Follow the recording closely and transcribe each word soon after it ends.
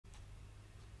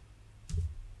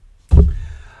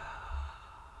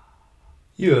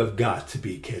You have got to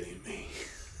be kidding me.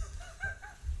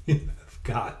 You have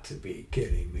got to be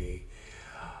kidding me.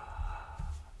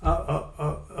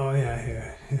 Oh yeah,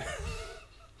 here.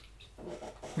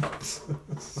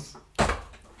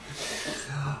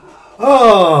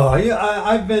 Oh, yeah,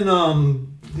 I've been,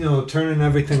 you know, turning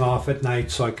everything off at night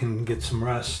so I can get some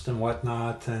rest and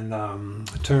whatnot, and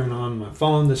turn on my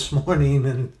phone this morning,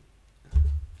 and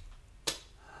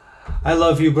I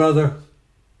love you, brother.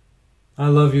 I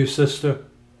love you, sister.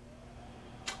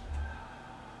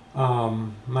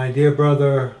 My dear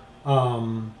brother,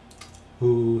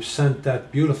 who sent that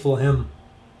beautiful hymn.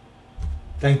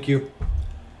 Thank you.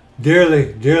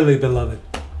 Dearly, dearly beloved.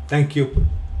 Thank you.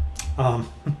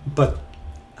 But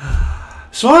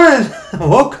Soren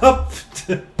woke up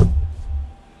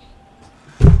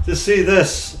to see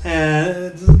this,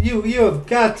 and you have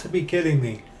got to be kidding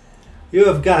me. You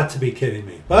have got to be kidding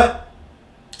me. But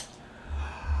I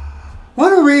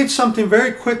want to read something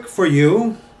very quick for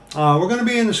you. We're going to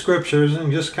be in the scriptures,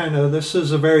 and just kind of, this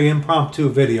is a very impromptu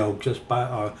video, just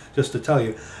to tell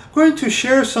you. I'm going to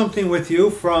share something with you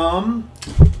from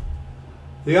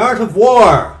The Art of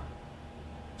War,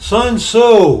 Sun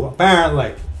Tzu,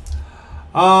 apparently.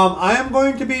 I am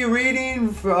going to be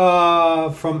reading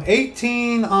from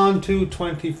 18 on to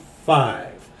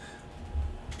 25.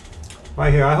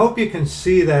 Right here. I hope you can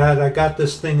see that. I got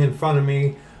this thing in front of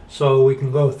me so we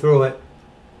can go through it.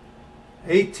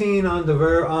 18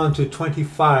 on to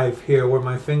 25 here where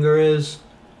my finger is.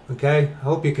 Okay, I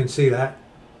hope you can see that.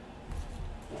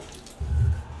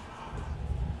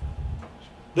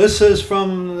 This is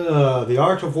from The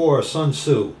Art of War, Sun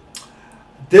Tzu.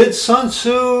 Did Sun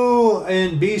Tzu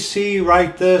in BC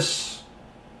write this?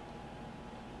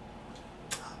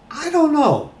 I don't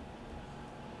know.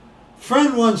 A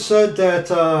friend once said that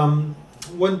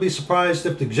wouldn't be surprised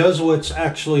if the Jesuits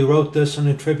actually wrote this and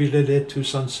attributed it to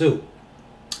Sun Tzu.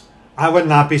 I would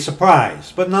not be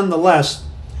surprised, but nonetheless,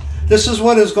 this is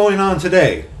what is going on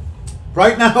today,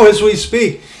 right now as we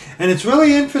speak. And it's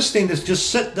really interesting to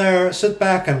just sit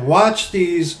back and watch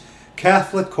these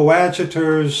Catholic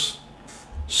coadjutors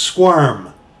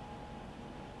squirm.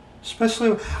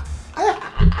 Especially,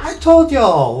 I told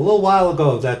y'all a little while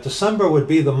ago that December would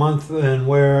be the month in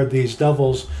where these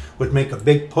devils would make a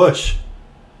big push.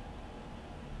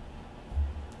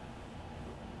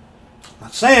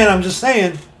 Not saying, I'm just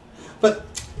saying. But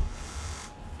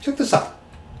check this out.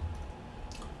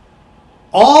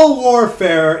 All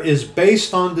warfare is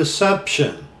based on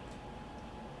deception.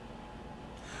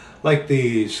 Like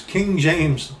these King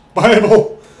James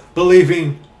Bible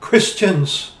believing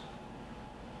Christians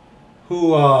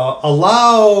who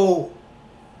allow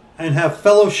and have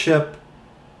fellowship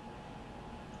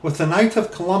with the Knight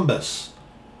of Columbus.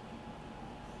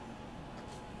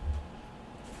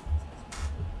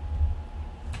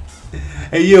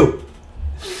 Hey, you.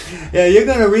 Yeah, you're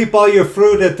going to reap all your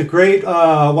fruit at the great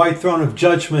white throne of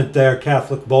judgment there,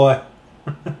 Catholic boy.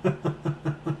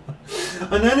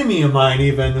 An enemy of mine,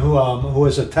 even, who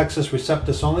is a Texas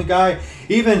Receptus only guy,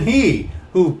 even he,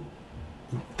 who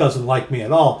doesn't like me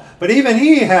at all, but even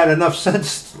he had enough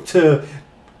sense to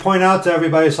point out to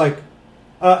everybody, it's like,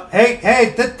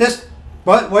 hey, this,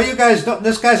 what you guys do?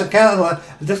 This guy's a Catholic.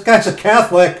 This guy's a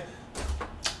Catholic.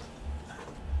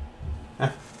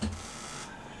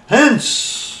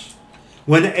 Hence,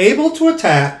 when able to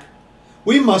attack,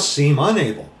 we must seem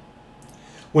unable.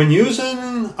 When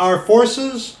using our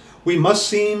forces, we must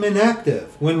seem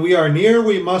inactive. When we are near,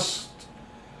 we must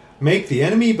make the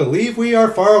enemy believe we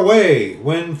are far away.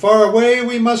 When far away,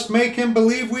 we must make him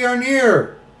believe we are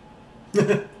near.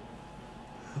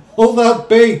 Hold out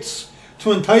baits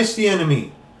to entice the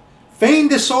enemy. Feign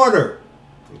disorder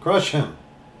and crush him.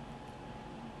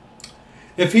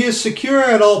 If he is secure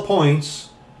at all points,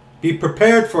 be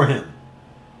prepared for him.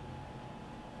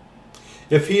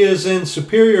 If he is in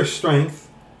superior strength,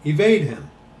 evade him.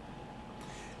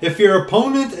 If your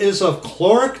opponent is of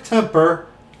choleric temper,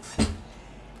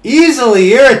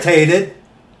 easily irritated,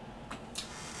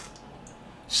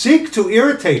 seek to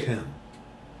irritate him.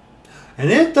 And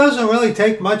it doesn't really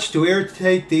take much to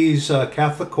irritate these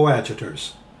Catholic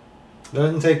coadjutors. It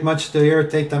doesn't take much to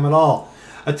irritate them at all.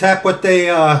 Attack what they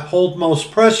hold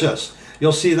most precious.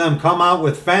 You'll see them come out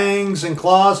with fangs and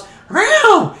claws.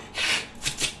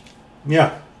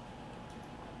 Yeah.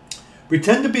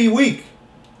 Pretend to be weak,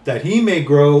 that he may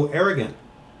grow arrogant.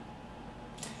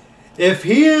 If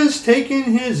he is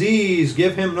taking his ease,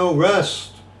 give him no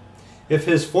rest. If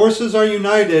his forces are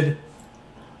united,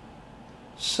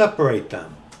 separate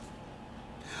them.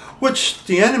 Which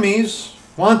the enemies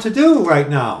want to do right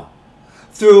now.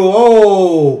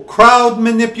 Through, crowd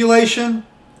manipulation,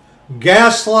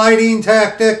 gaslighting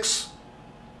tactics,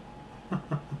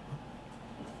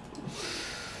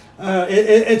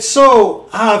 It's so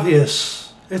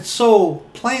obvious. It's so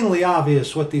plainly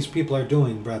obvious what these people are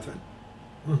doing, brethren.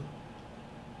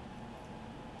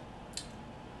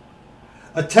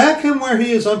 Attack him where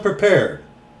he is unprepared.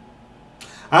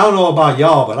 I don't know about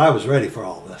y'all, but I was ready for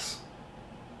all this.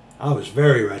 I was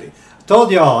very ready. I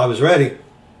told y'all I was ready.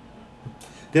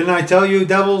 Didn't I tell you,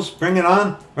 devils, bring it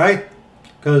on, right?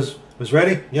 Because I was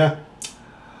ready? Yeah.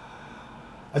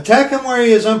 Attack him where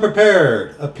he is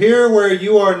unprepared. Appear where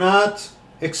you are not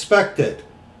expected.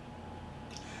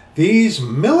 These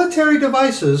military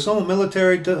devices,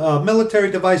 military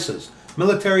devices,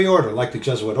 military order, like the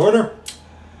Jesuit order,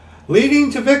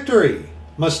 leading to victory,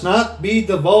 must not be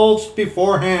divulged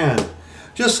beforehand.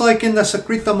 Just like in the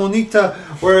Secreta Monita,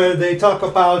 where they talk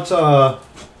about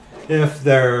if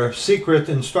their secret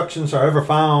instructions are ever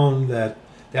found, that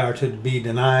they are to be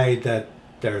denied that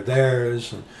they're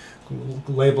theirs, and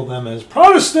label them as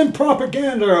Protestant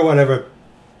propaganda or whatever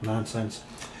nonsense.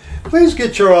 Please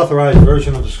get your authorized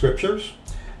version of the scriptures,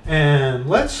 and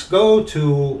let's go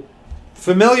to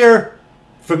familiar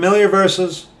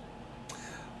verses,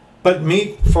 but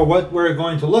meet for what we're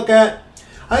going to look at.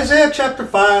 Isaiah chapter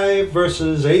 5,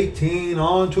 verses 18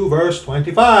 on to verse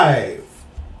 25.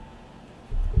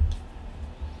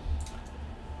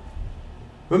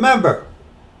 Remember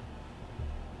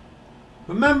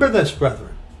this,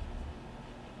 brethren.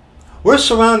 We're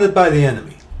surrounded by the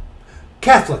enemy.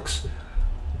 Catholics.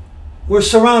 We're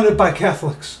surrounded by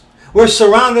Catholics. We're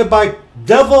surrounded by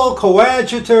devil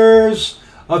coadjutors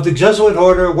of the Jesuit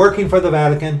order working for the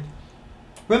Vatican.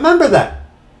 Remember that.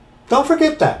 Don't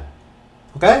forget that.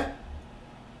 Okay?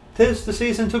 'Tis the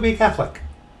season to be Catholic.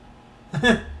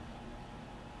 We're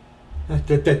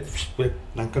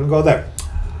not going to go there.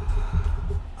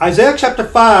 Isaiah chapter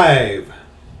 5,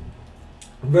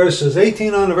 verses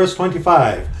 18 on to verse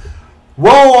 25.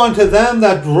 Woe unto them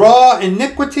that draw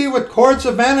iniquity with cords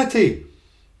of vanity,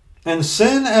 and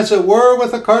sin as it were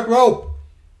with a cart rope,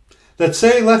 that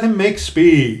say, let him make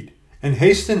speed, and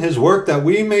hasten his work that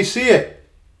we may see it.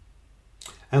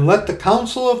 And let the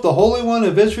counsel of the Holy One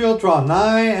of Israel draw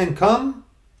nigh and come,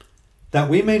 that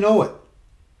we may know it.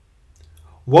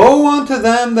 Woe unto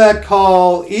them that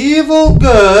call evil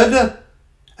good,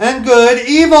 and good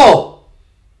evil.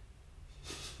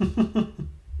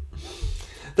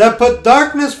 That put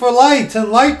darkness for light, and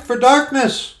light for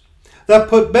darkness. That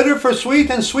put bitter for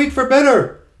sweet, and sweet for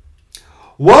bitter.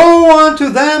 Woe unto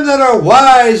them that are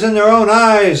wise in their own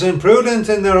eyes, and prudent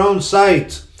in their own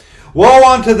sight. Woe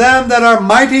unto them that are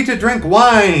mighty to drink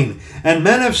wine, and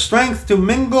men of strength to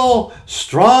mingle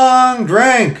strong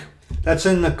drink. That's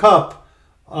in the cup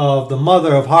of the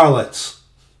mother of harlots.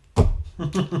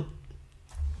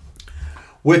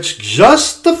 Which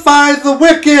justify the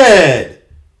wicked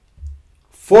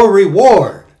for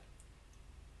reward,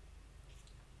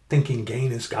 thinking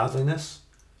gain is godliness.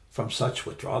 From such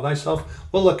withdraw thyself.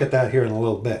 We'll look at that here in a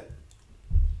little bit.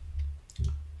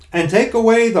 And take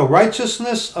away the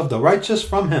righteousness of the righteous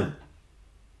from him.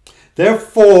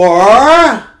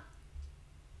 Therefore,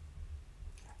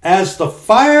 as the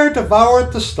fire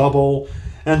devoureth the stubble,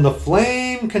 and the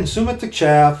flame consumeth the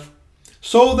chaff,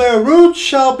 so their roots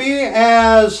shall be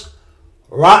as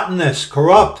rottenness,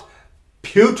 corrupt,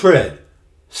 putrid,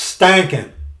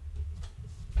 stankin'.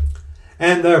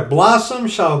 And their blossom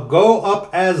shall go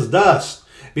up as dust,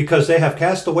 because they have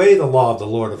cast away the law of the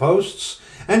Lord of hosts,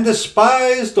 and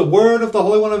despised the word of the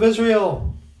Holy One of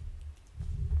Israel.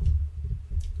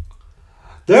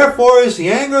 Therefore is the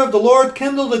anger of the Lord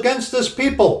kindled against this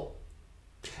people,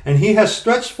 and he has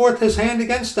stretched forth his hand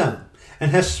against them,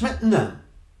 and has smitten them.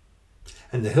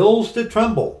 And the hills did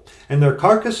tremble, and their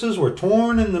carcasses were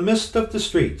torn in the midst of the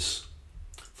streets.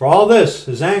 For all this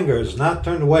his anger is not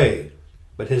turned away,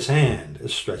 but his hand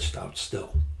is stretched out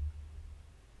still.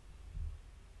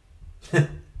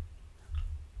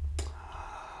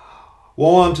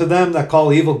 Woe unto them that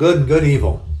call evil good and good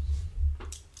evil.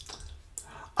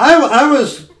 I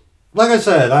was, like I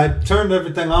said, I turned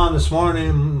everything on this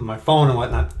morning, my phone and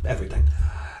whatnot, everything.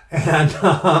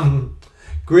 And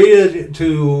greeted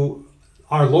to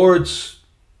our Lord's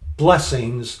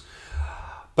blessings.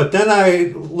 But then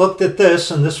I looked at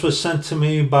this, and this was sent to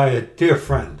me by a dear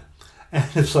friend. And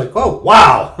it's like, oh,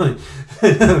 wow.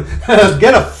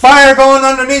 Get a fire going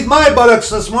underneath my buttocks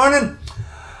this morning.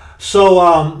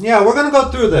 So, yeah, we're going to go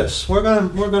through this. We're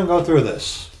going to go through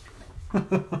this.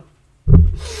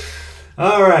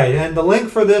 All right, and the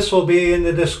link for this will be in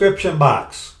the description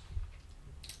box.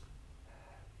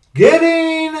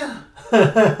 Getting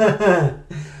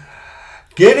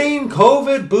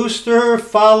COVID booster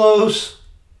follows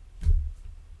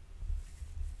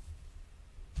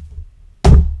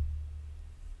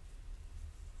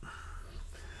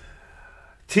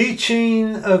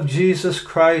Teaching of Jesus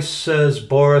Christ, says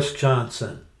Boris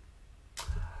Johnson.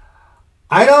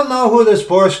 I don't know who this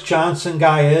Boris Johnson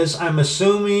guy is. I'm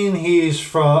assuming he's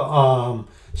from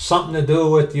something to do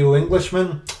with you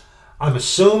Englishmen. I'm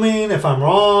assuming. If I'm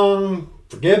wrong,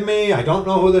 forgive me. I don't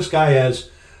know who this guy is.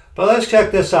 But let's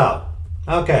check this out.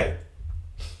 Okay.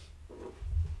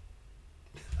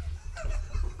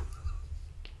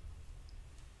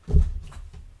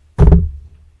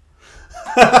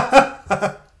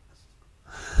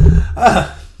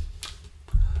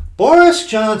 Boris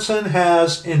Johnson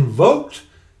has invoked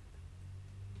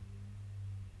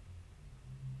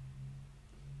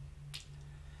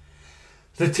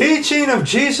the teaching of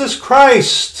Jesus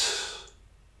Christ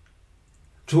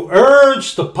to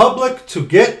urge the public to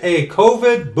get a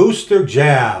COVID booster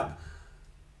jab.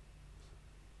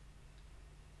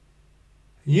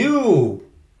 You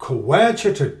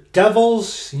coadjutor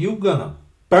devils, you gonna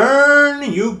burn,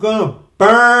 you gonna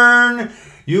burn,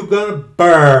 you gonna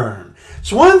burn.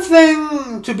 It's one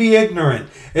thing to be ignorant.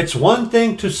 It's one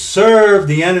thing to serve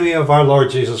the enemy of our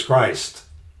Lord Jesus Christ.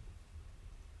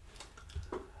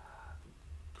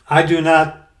 I do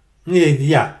not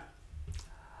envy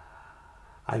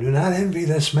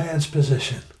this man's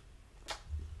position.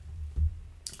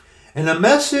 In a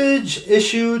message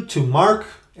issued to mark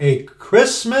a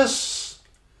Christmas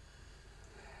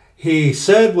he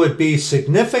said would be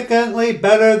significantly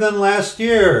better than last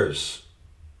year's.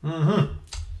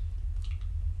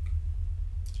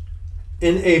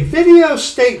 In a video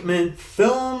statement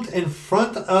filmed in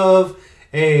front of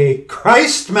a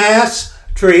Christmas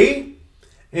tree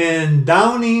in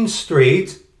Downing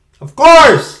Street, of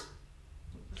course,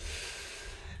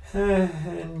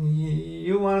 and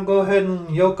you want to go ahead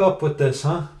and yoke up with this,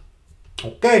 huh?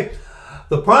 Okay.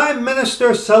 The Prime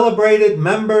Minister celebrated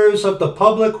members of the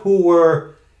public who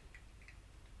were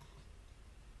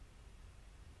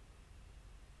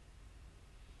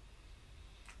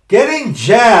getting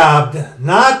jabbed,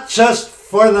 not just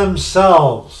for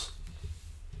themselves.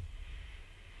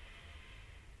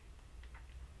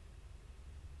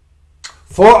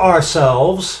 For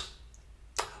ourselves,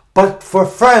 but for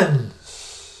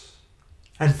friends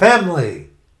and family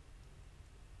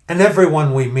and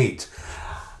everyone we meet.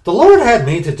 The Lord had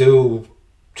me to do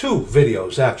 2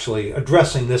 videos, actually,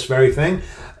 addressing this very thing.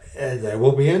 They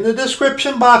will be in the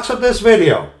description box of this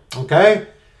video, okay?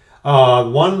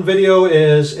 One video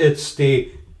is, it's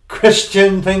the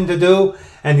Christian thing to do,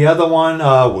 and the other one,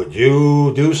 would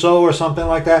you do so, or something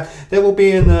like that. They will be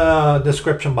in the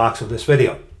description box of this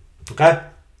video, okay?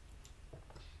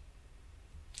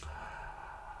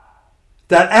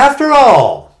 That after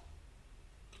all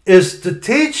is the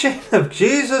teaching of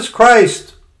Jesus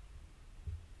Christ,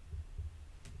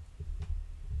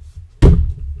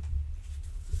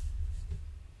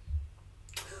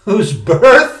 whose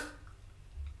birth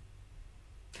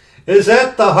is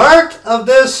at the heart of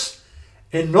this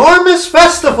enormous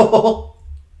festival,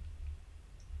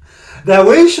 that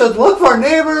we should love our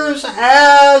neighbors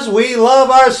as we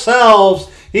love ourselves.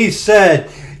 He said,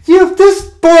 this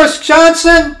Boris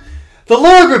Johnson, the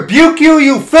Lord rebuke you,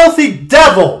 you filthy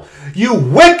devil, you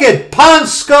wicked pond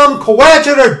scum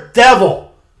coadjutor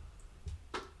devil.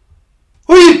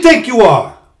 Who do you think you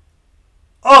are?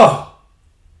 Oh.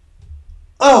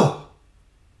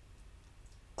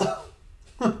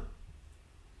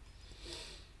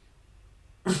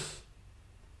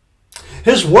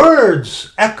 His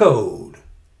words echoed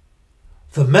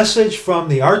the message from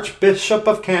the Archbishop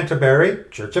of Canterbury,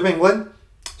 Church of England,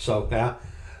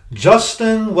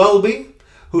 Justin Welby,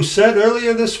 who said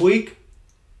earlier this week,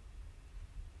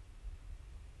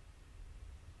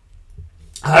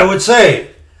 I would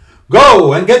say,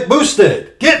 go and get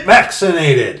boosted, get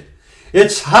vaccinated.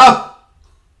 It's how...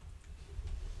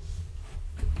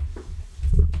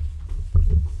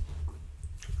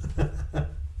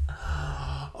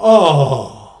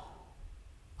 Oh,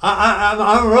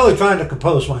 I'm really trying to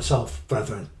compose myself,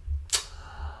 brethren.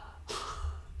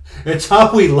 It's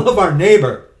how we love our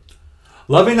neighbor.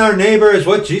 Loving our neighbor is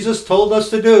what Jesus told us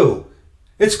to do.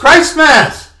 It's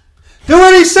Christmas. Do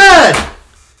what he said.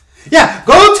 Yeah,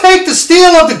 go take the steel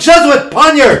of the Jesuit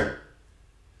poniard.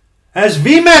 Has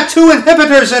VMAT2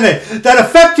 inhibitors in it that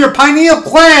affect your pineal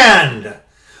gland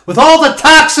with all the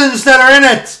toxins that are in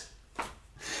it.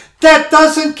 That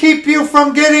doesn't keep you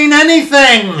from getting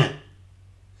anything,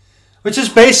 which is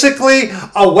basically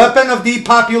a weapon of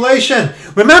depopulation.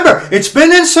 Remember, it's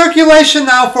been in circulation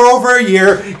now for over a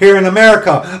year here in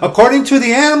America. According to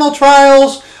the animal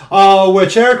trials,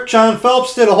 which Eric John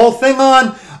Phelps did a whole thing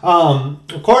on,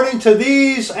 according to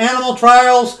these animal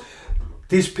trials,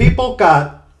 these people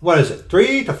got,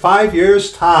 3 to 5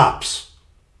 years tops.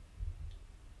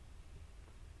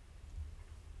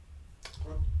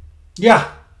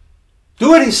 Yeah. Do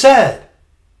what he said.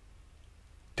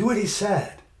 Do what he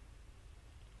said.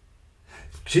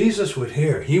 If Jesus would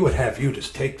hear, he would have you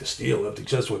just take the steel of the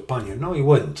Jesuit upon you. No, he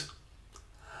wouldn't.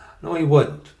 No, he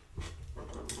wouldn't.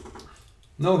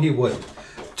 No, he wouldn't.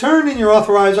 Turn in your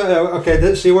authorized.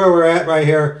 Okay, see where we're at right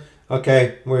here.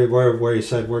 Okay, where he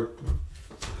said we're.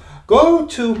 Go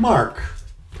to Mark,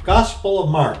 Gospel of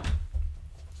Mark.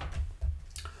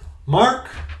 Mark,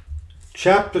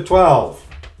 chapter 12.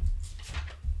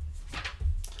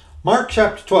 Mark,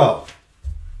 chapter 12.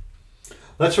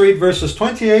 Let's read verses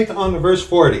 28 on to verse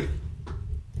 40.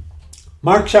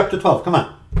 Mark, chapter 12. Come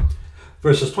on.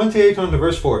 Verses 28 on to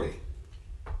verse 40.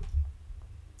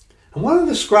 And one of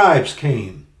the scribes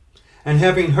came, and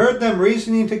having heard them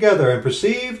reasoning together, and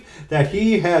perceived that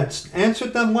he had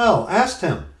answered them well, asked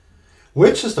him,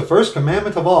 which is the first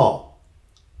commandment of all?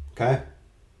 Okay.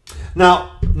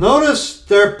 Now, notice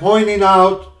they're pointing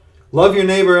out, love your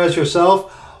neighbor as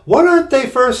yourself. What aren't they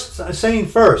saying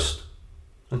first?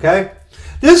 Okay.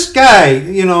 This guy,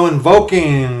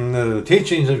 invoking the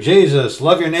teachings of Jesus,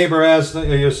 love your neighbor as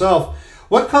yourself.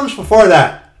 What comes before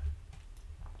that?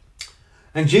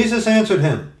 And Jesus answered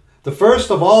him, the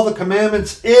first of all the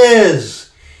commandments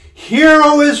is, hear,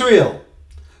 O Israel,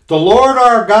 the Lord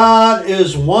our God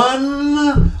is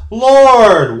one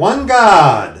Lord, one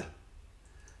God.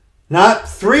 Not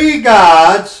three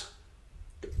gods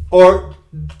or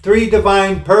three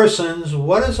divine persons.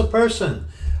 What is a person?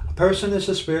 A person is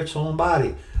a spirit, soul, and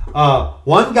body.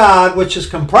 One God which is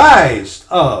comprised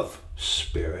of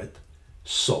spirit,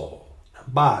 soul,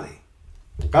 and body.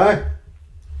 Okay?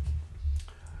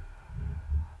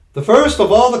 The first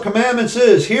of all the commandments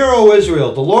is, hear, O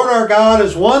Israel, the Lord our God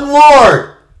is one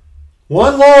Lord.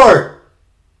 One Lord.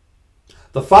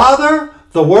 The Father,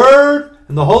 the Word,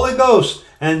 and the Holy Ghost.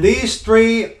 And these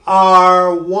three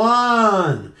are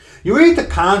one. You read the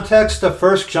context of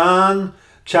 1 John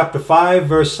chapter 5,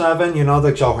 verse 7,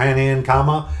 the Johannine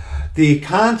comma. The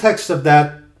context of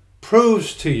that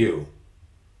proves to you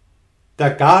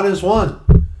that God is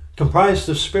one, comprised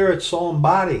of spirit, soul, and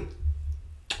body.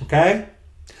 Okay?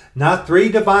 Not three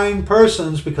divine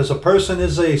persons, because a person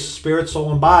is a spirit,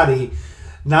 soul, and body.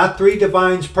 Not three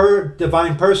divine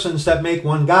persons that make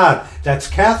one God. That's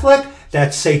Catholic,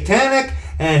 that's satanic,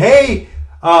 and hey,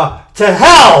 to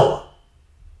hell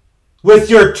with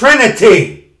your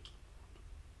Trinity.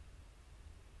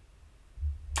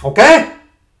 Okay?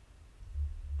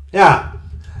 Yeah.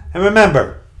 And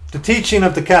remember, the teaching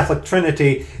of the Catholic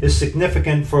Trinity is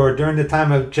significant for during the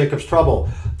time of Jacob's trouble.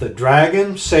 The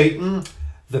dragon, Satan,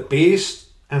 the beast,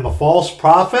 and the false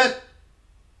prophet.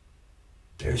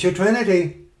 There's your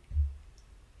Trinity.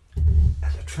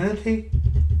 And the Trinity,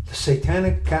 the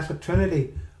satanic Catholic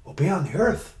Trinity, will be on the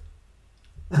earth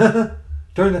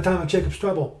during the time of Jacob's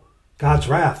trouble. God's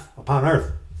wrath upon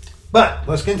earth. But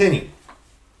let's continue.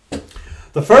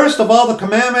 The first of all the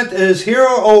commandment is, hear,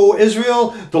 O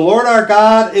Israel, the Lord our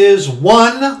God is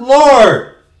one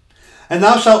Lord. And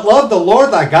thou shalt love the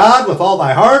Lord thy God with all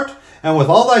thy heart, and with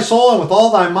all thy soul, and with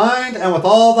all thy mind, and with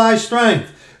all thy strength.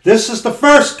 This is the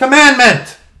first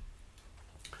commandment.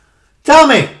 Tell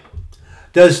me,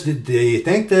 do you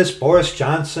think this Boris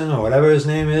Johnson, or whatever his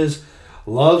name is,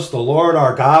 loves the Lord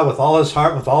our God with all his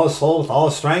heart, with all his soul, with all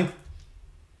his strength?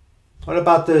 What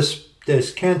about this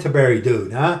Canterbury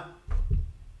dude, huh?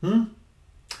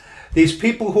 These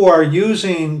people who are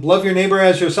using love your neighbor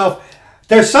as yourself,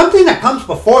 there's something that comes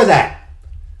before that.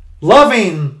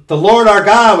 Loving the Lord our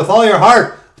God with all your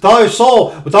heart, with all your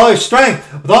soul, with all your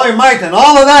strength, with all your might, and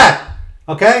all of that.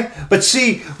 Okay? But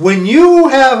see, when you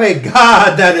have a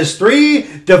God that is three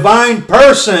divine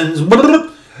persons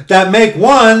that make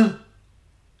one,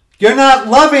 you're not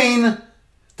loving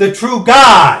the true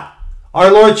God,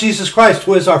 our Lord Jesus Christ,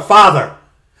 who is our Father.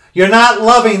 You're not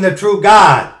loving the true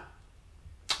God.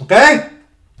 Okay?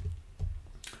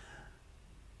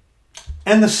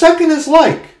 And the second is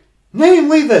like,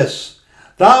 namely this,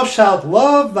 thou shalt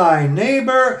love thy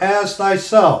neighbor as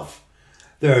thyself.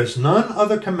 There is none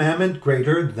other commandment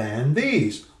greater than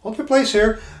these. Hold your place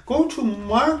here. Go to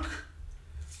Mark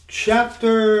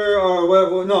chapter,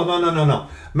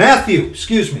 Matthew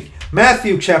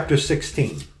chapter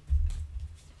 16.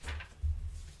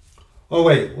 Oh,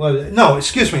 wait. No,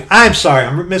 excuse me. I'm sorry.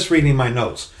 I'm misreading my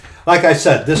notes. Like I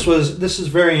said, this is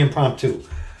very impromptu.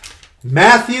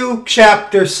 Matthew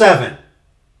chapter 7.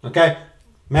 Okay?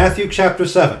 Matthew chapter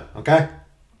 7. Okay?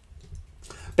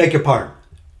 Beg your pardon.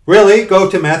 Really,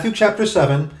 go to Matthew chapter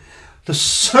 7. The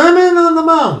Sermon on the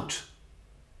Mount.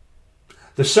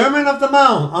 The Sermon on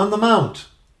the Mount.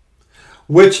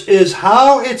 Which is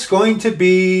how it's going to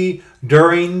be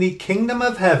during the kingdom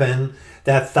of heaven.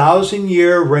 that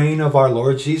 1,000-year reign of our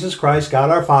Lord Jesus Christ, God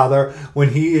our Father, when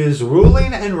he is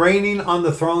ruling and reigning on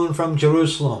the throne from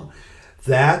Jerusalem.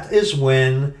 That is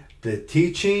when the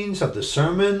teachings of the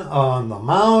Sermon on the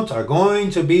Mount are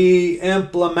going to be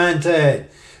implemented.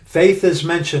 Faith is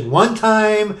mentioned one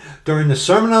time during the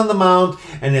Sermon on the Mount,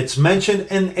 and it's mentioned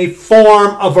in a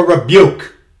form of a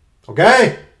rebuke.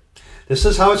 Okay? This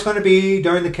is how it's going to be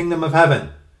during the kingdom of heaven,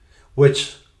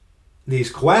 which these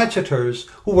coadjutors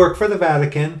who work for the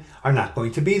Vatican are not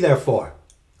going to be there for.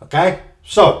 Okay?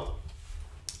 So,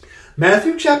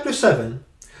 Matthew chapter 7,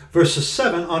 verses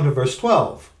 7 on to verse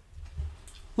 12.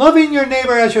 Loving your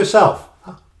neighbor as yourself.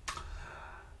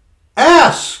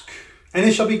 Ask, and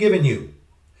it shall be given you.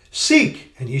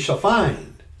 Seek, and ye shall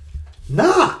find.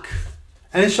 Knock,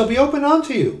 and it shall be opened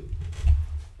unto you.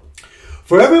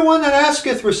 For everyone that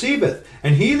asketh receiveth,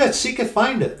 and he that seeketh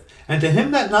findeth, and to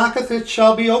him that knocketh it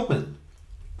shall be opened.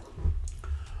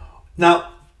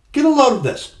 Now, get a load of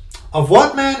this. Of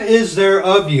what man is there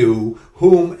of you,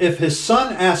 whom if his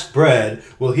son ask bread,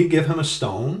 will he give him a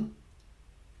stone?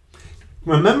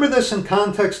 Remember this in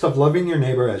context of loving your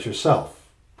neighbor as yourself.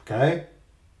 Okay?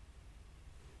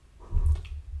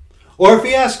 Or if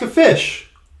he ask a fish,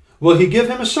 will he give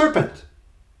him a serpent?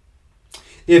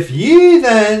 If ye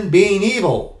then, being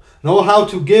evil, know how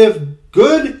to give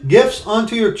good gifts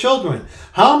unto your children,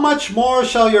 how much more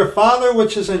shall your Father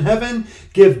which is in heaven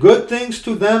give good things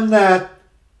to them that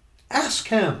ask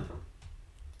him?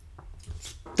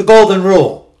 The golden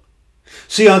rule.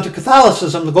 See, unto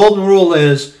Catholicism, the golden rule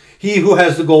is, he who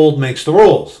has the gold makes the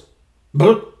rules.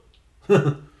 But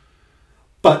the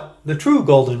true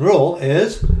golden rule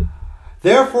is,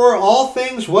 therefore all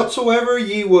things whatsoever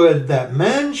ye would that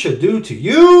men should do to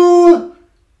you,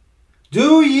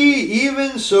 do ye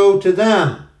even so to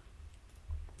them.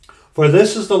 For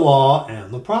this is the law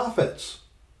and the prophets.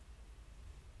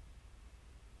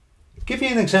 I'll give you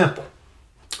an example.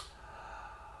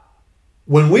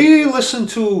 When we listen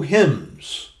to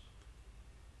hymns,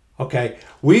 okay,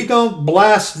 we don't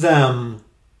blast them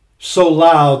so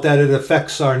loud that it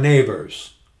affects our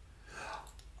neighbors.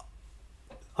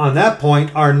 On that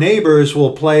point, our neighbors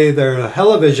will play their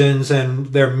televisions and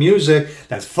their music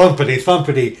that's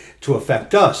thumpity-thumpity to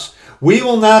affect us. We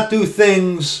will not do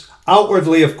things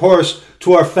outwardly, of course,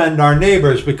 to offend our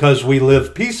neighbors because we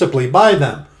live peaceably by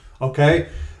them. Okay?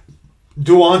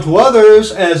 Do unto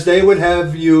others as they would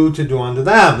have you to do unto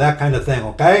them. That kind of thing,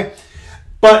 okay?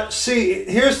 But see,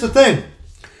 here's the thing.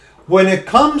 When it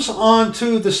comes on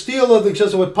to the steel of the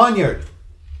Jesuit poniard,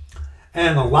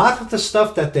 and a lot of the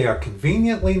stuff that they are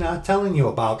conveniently not telling you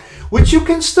about, which you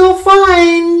can still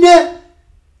find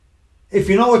if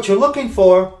you know what you're looking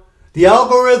for. The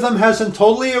algorithm hasn't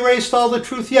totally erased all the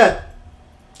truth yet.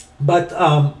 But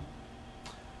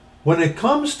when it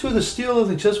comes to the steel of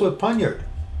the Jesuit poniard,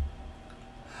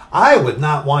 I would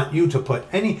not want you to put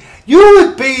any...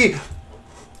 It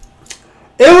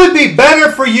would be better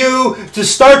for you to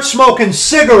start smoking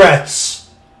cigarettes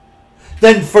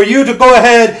than for you to go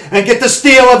ahead and get the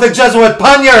steel of the Jesuit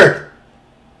poniard.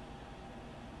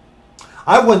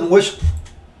 I wouldn't wish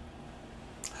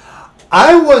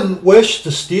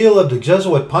the steel of the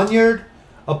Jesuit poniard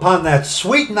upon that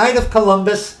sweet night of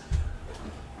Columbus,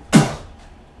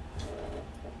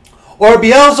 or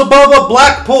Beelzebub of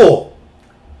Blackpool.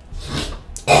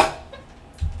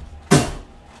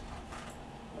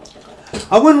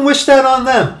 I wouldn't wish that on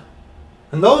them.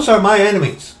 And those are my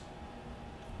enemies.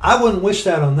 I wouldn't wish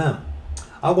that on them.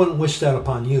 I wouldn't wish that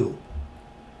upon you.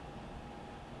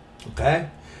 Okay?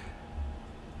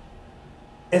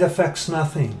 It affects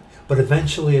nothing, but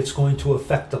eventually it's going to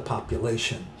affect the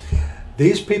population.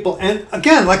 These people, and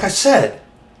again, like I said,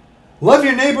 love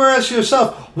your neighbor as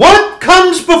yourself. What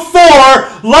comes before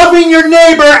loving your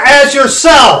neighbor as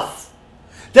yourself?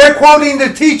 They're quoting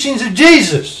the teachings of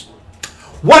Jesus.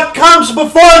 What comes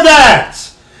before that?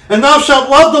 And thou shalt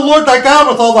love the Lord thy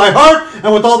God with all thy heart,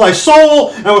 and with all thy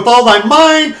soul, and with all thy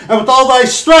mind, and with all thy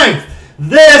strength.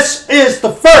 This is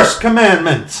the first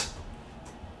commandment.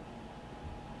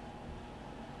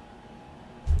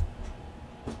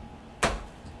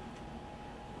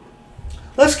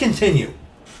 Let's continue.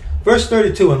 Verse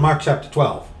 32 in Mark chapter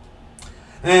 12.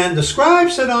 And the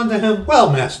scribe said unto him, Well,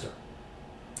 master,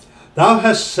 thou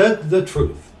hast said the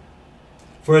truth.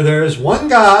 For there is one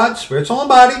God, spirit, soul, and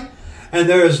body, and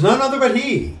there is none other but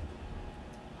he.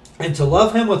 And to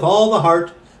love him with all the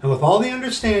heart, and with all the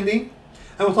understanding,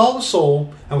 and with all the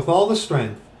soul, and with all the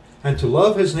strength, and to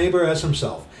love his neighbor as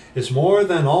himself, is more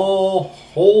than all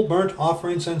whole burnt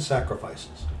offerings and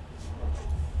sacrifices.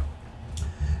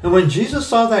 And when Jesus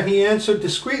saw that he answered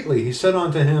discreetly, he said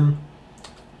unto him,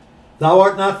 thou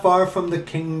art not far from the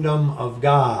kingdom of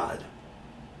God.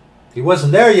 He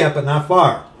wasn't there yet, but not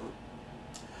far.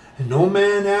 And no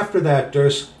man after that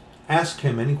durst ask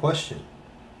him any question.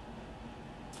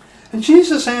 And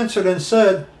Jesus answered and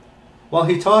said, while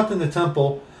he taught in the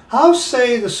temple, how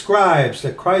say the scribes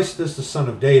that Christ is the son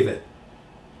of David?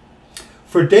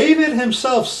 For David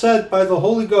himself said by the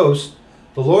Holy Ghost,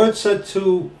 the Lord said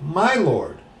to my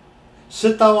Lord,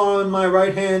 sit thou on my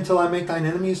right hand till I make thine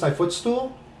enemies thy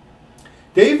footstool?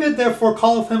 David therefore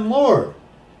calleth him Lord.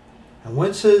 And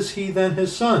whence is he then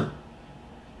his son?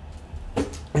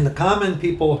 And the common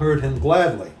people heard him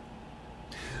gladly.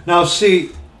 Now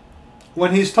see,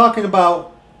 when he's talking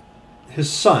about his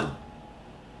son,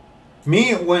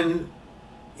 when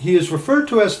he is referred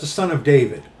to as the son of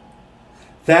David,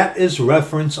 that is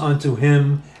reference unto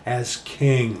him as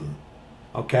king.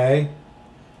 Okay?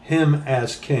 Him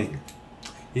as king.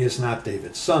 He is not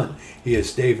David's son. He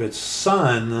is David's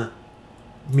son,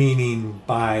 meaning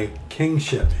by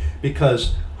kingship.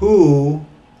 Because who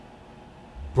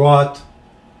brought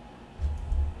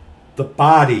the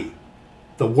body,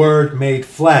 the Word made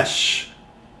flesh?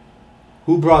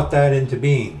 Who brought that into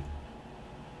being?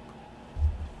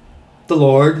 The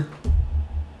Lord,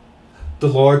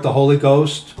 the Holy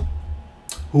Ghost,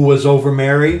 who was over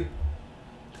Mary.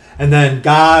 And then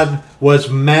God was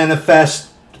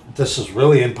manifest. This is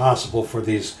really impossible for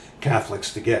these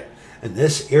Catholics to get. And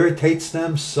this irritates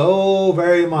them so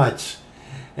very much.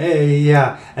 Hey,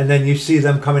 yeah. And then you see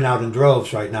them coming out in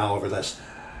droves right now over this.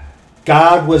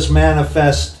 God was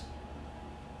manifest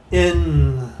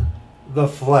in the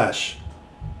flesh.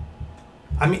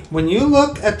 I mean, when you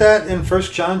look at that in 1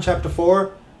 John chapter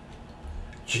 4,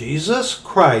 Jesus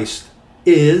Christ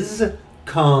is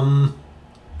come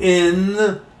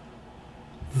in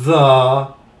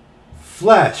the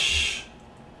flesh.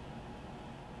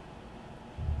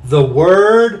 The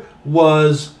Word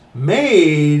was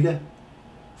made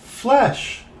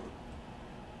flesh.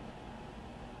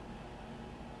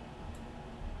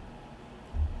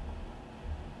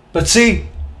 But see,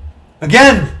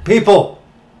 again, people,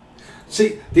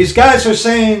 see, these guys are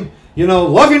saying, you know,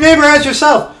 love your neighbor as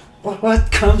yourself. Well,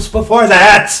 what comes before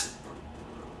that?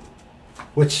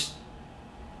 Which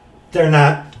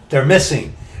they're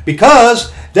missing.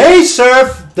 Because they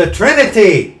serve the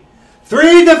Trinity.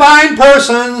 3 divine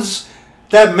persons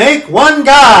that make one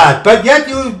God. But yet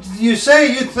you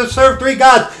say you serve 3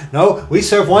 gods. No, we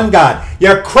serve one God.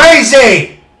 You're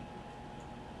crazy.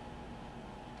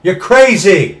 You're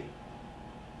crazy.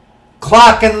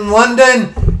 Clock in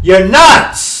London, you're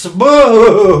nuts.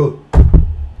 Boo.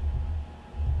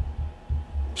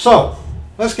 So,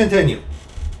 let's continue.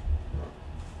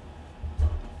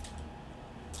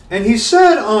 And he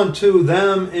said unto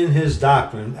them in his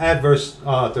doctrine, at verse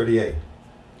 38,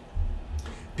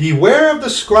 beware of the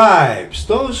scribes,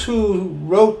 those who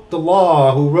wrote the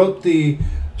law, who wrote the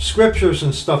scriptures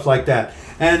and stuff like that.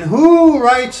 And who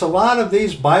writes a lot of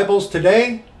these Bibles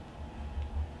today?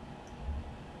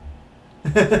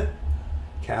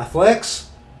 Catholics,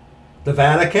 the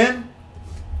Vatican.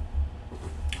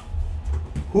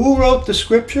 Who wrote the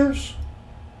scriptures?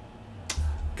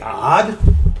 God.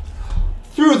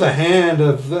 Through the hand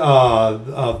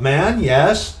of man,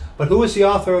 yes. But who is the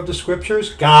author of the scriptures?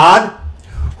 God.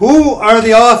 Who are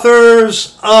the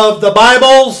authors of the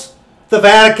Bibles? The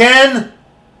Vatican.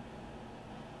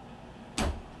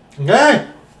 Okay.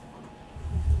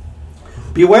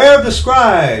 Beware of the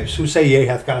scribes who say, yea,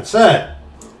 hath God said,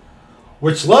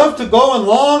 which love to go in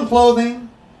long clothing,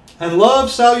 and love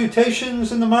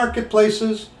salutations in the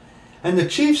marketplaces, and the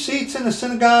chief seats in the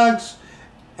synagogues,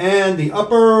 and the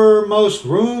uppermost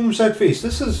rooms at feasts.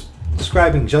 This is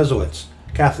describing Jesuits,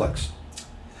 Catholics.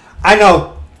 I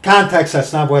know, context,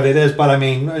 that's not what it is, but I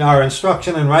mean, our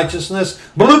instruction in righteousness,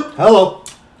 bloop, hello,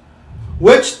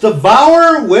 which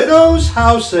devour widows'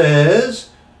 houses,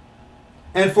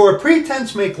 and for a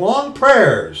pretense make long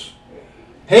prayers.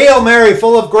 Hail Mary,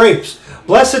 full of grapes,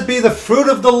 blessed be the fruit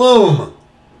of the loom.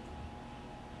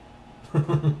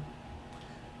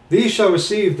 These shall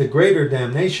receive the greater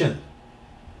damnation.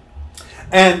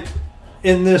 And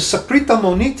in the Secreta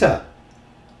Monita,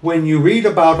 when you read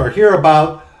about or hear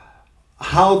about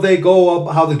how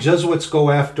the Jesuits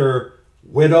go after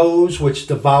widows, which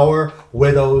devour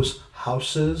widows'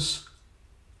 houses,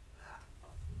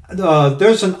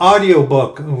 there's an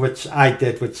audiobook which I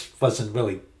did, which wasn't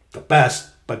really the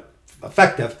best, but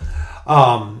effective.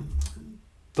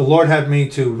 The Lord had me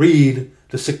to read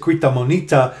the Secreta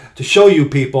Monita to show you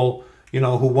people, you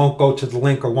know, who won't go to the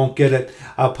link or won't get it.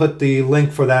 I'll put the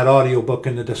link for that audiobook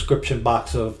in the description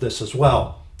box of this as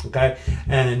well. Okay?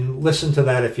 And listen to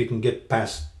that if you can get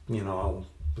past, you know,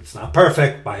 It's not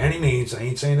perfect by any means. I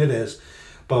ain't saying it is.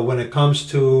 But when it comes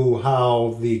to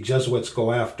how the Jesuits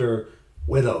go after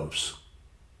widows,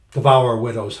 devour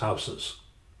widows' houses.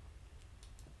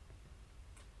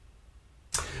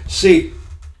 See,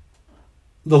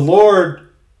 the Lord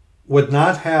would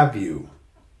not have you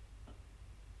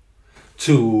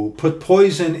to put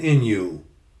poison in you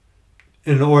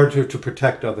in order to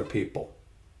protect other people.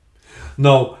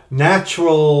 No,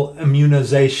 natural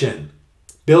immunization,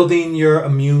 building your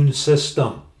immune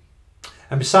system.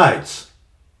 And besides,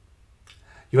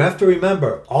 you have to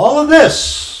remember, all of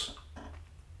this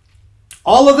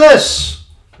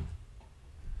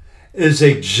is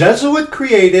a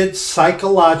Jesuit-created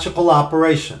psychological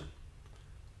operation.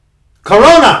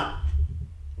 Corona,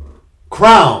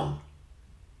 crown,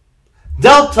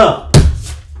 Delta,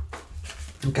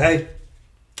 okay?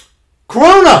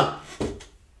 Corona,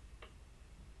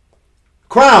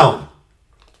 crown.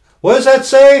 What does that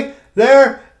say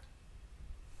there?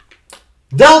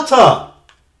 Delta,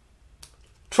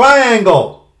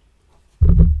 triangle,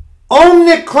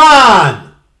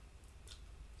 Omicron,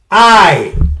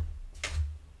 I.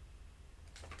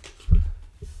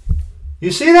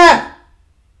 You see that?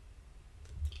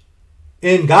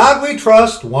 In God we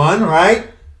trust, one, right?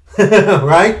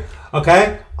 Right?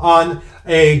 Okay? On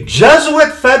a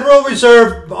Jesuit Federal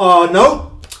Reserve note,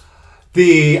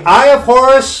 the Eye of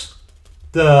Horus,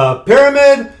 the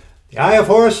pyramid, the Eye of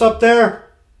Horus up there.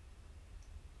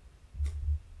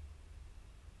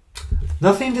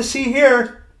 Nothing to see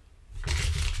here.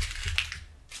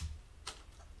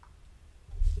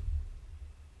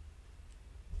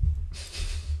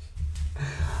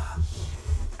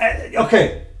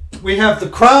 Okay, we have the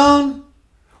crown,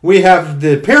 we have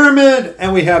the pyramid,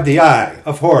 and we have the Eye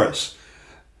of Horus.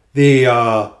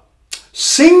 The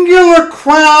singular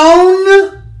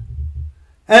crown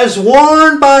as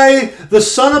worn by the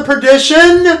son of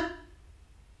perdition,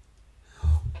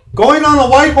 going on a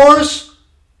white horse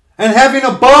and having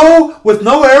a bow with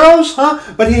no arrows,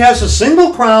 but he has a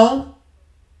single crown.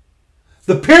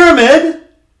 The pyramid,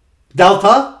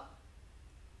 Delta,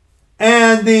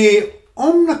 and the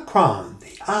Omicron,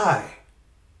 the Eye.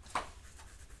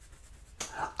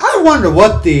 I wonder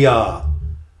what the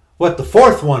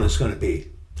fourth one is going to be.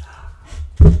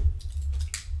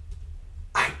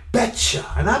 I betcha,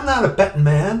 and I'm not a betting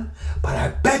man, but I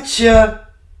betcha,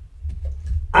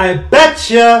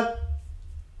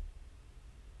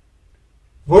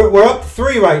 we're up to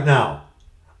 3 right now.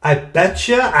 I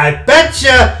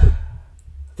betcha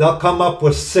they'll come up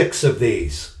with 6 of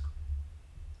these.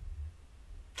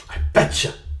 I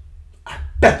betcha.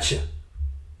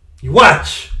 You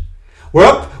watch. We're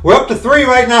up to 3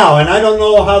 right now, and I don't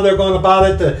know how they're going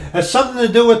about it. It has something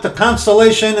to do with the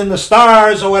constellation and the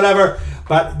stars or whatever.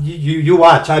 But you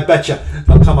watch. I betcha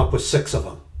they'll come up with 6 of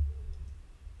them.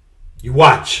 You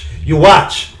watch.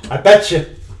 I betcha.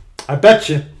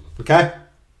 Okay.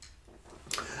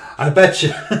 I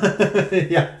betcha.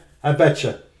 Yeah. I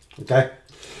betcha. Okay.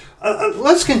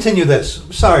 Let's continue this.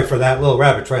 Sorry for that little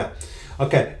rabbit trail.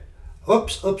 Okay.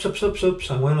 Oops.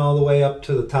 I went all the way up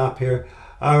to the top here.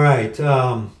 All right.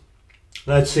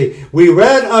 Let's see. We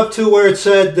read up to where it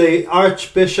said the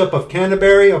Archbishop of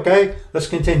Canterbury. Okay. Let's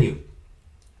continue.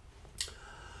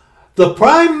 The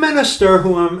Prime Minister,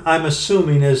 who I'm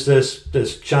assuming is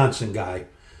this Johnson guy,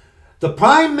 the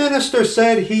Prime Minister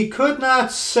said he could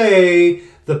not say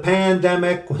the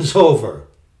pandemic was over.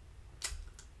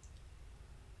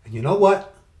 And you know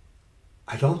what?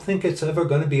 I don't think it's ever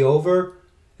going to be over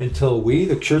until we,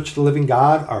 the Church of the Living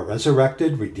God, are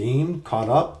resurrected, redeemed, caught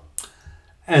up,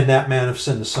 and that man of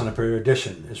sin, the son of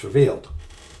perdition, is revealed.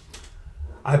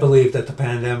 I believe that the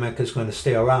pandemic is going to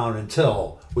stay around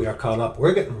until we are caught up.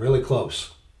 We're getting really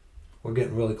close.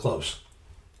 The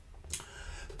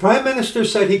Prime Minister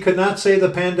said he could not say the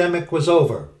pandemic was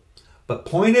over, but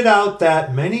pointed out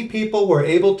that many people were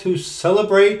able to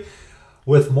celebrate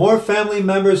with more family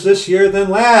members this year than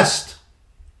last.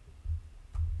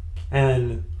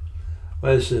 And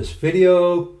what is this?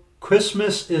 Video,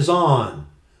 Christmas is on.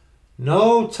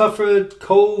 No tougher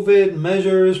COVID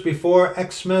measures before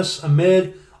Xmas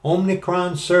amid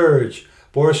Omicron surge,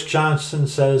 Boris Johnson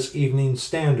says Evening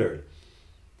Standard.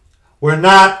 We're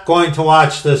not going to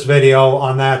watch this video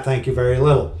on that. Thank you very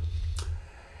little.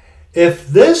 If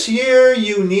this year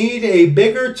you need a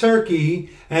bigger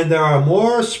turkey and there are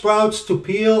more sprouts to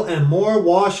peel and more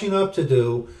washing up to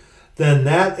do, then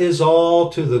that is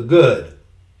all to the good.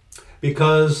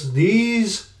 Because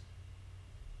these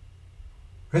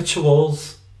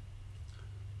rituals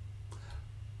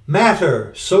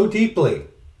matter so deeply.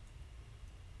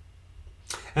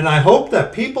 And I hope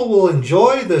that people will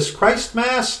enjoy this Christ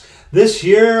Mass this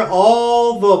year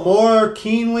all the more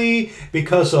keenly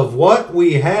because of what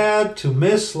we had to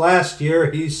miss last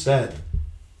year, he said.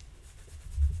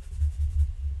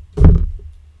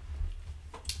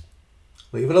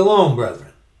 Leave it alone,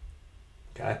 brethren.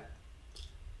 Okay?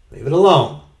 Leave it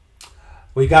alone.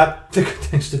 We got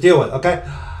things to deal with, okay?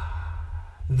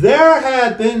 There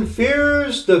had been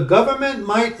fears the government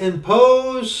might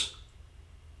impose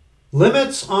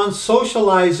limits on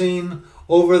socializing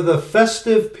over the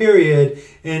festive period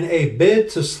in a bid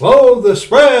to slow the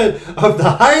spread of the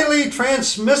highly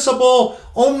transmissible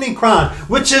Omicron,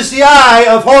 which is the eye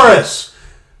of Horus.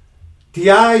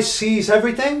 The eye sees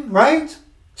everything, right?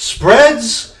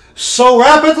 Spreads so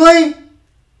rapidly.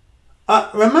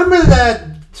 Remember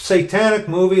that satanic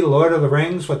movie, Lord of the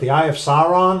Rings, with the Eye of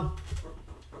Sauron?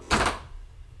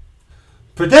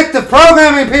 Predictive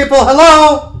programming, people,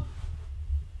 hello!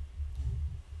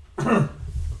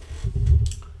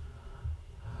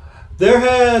 There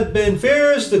had been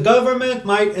fears the government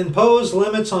might impose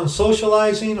limits on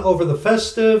socializing over the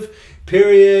festive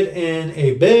period in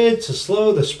a bid to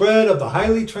slow the spread of the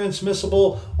highly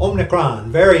transmissible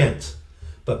Omicron variant.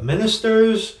 But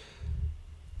ministers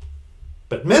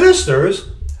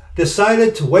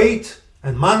decided to wait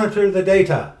and monitor the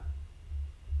data.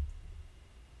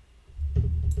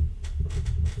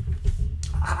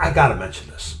 I gotta mention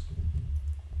this.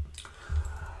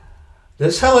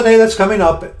 This holiday that's coming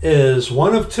up is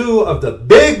one of two of the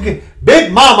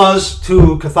big mamas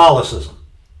to Catholicism.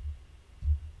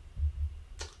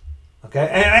 Okay,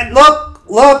 and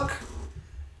look,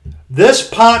 this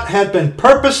pot had been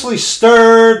purposely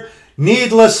stirred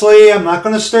needlessly. I'm not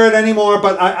going to stir it anymore,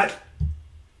 but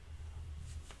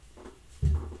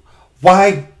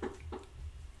why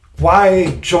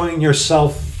join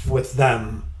yourself with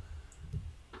them?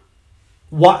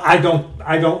 What I don't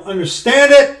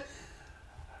understand it.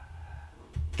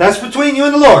 That's between you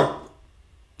and the Lord,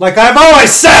 like I've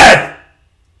always said.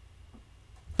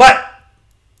 But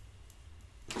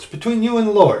it's between you and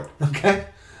the Lord, okay?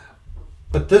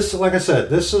 But this, like I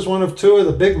said, this is one of two of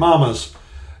the big mamas,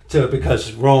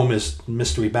 because Rome is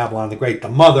Mystery Babylon the Great, the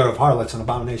mother of harlots and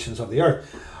abominations of the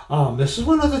earth. This is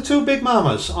one of the two big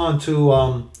mamas onto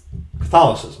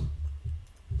Catholicism.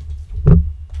 And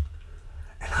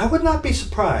I would not be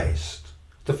surprised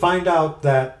to find out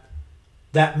that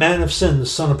that man of sin, the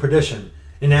son of perdition,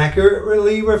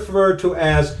 inaccurately referred to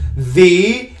as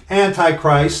the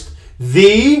Antichrist.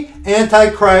 The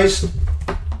Antichrist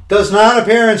does not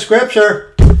appear in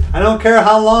Scripture. I don't care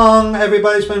how long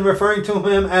everybody's been referring to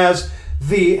him as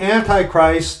the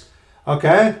Antichrist.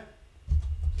 Okay?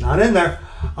 Not in there.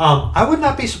 I would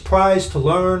not be surprised to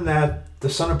learn that the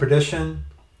son of perdition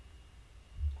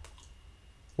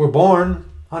were born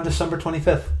on December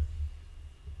 25th.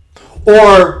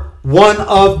 Or one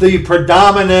of the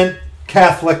predominant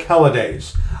Catholic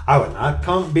holidays. I would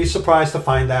not be surprised to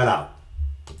find that out.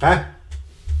 Okay?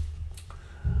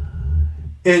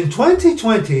 In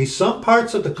 2020, some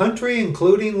parts of the country,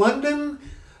 including London,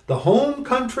 the home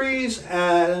countries,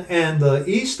 and the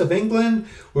east of England,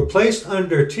 were placed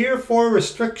under Tier 4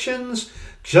 restrictions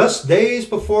just days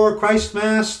before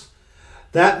Christmas.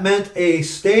 That meant a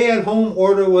stay-at-home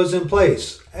order was in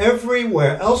place.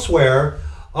 Everywhere elsewhere,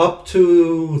 up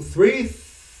to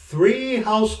three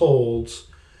households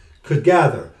could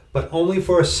gather, but only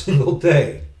for a single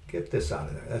day. Get this out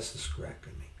of there. That's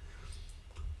distracting me.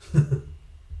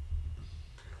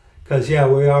 Because, yeah,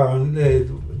 we are on the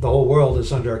whole world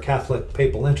is under a Catholic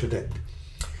papal interdict.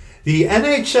 The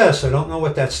NHS, I don't know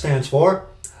what that stands for,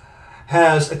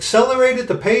 has accelerated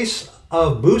the pace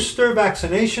of booster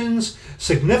vaccinations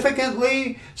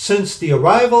significantly since the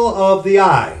arrival of the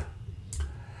eye.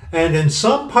 And in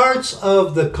some parts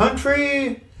of the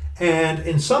country,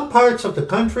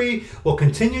 will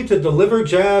continue to deliver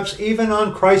jabs even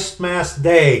on Christmas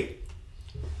Day.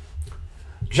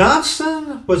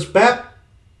 Johnson was baptized.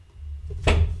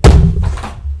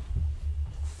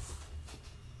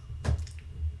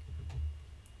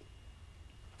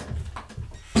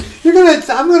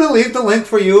 I'm gonna leave the link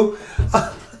for you.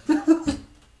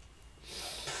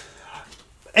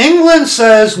 England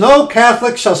says no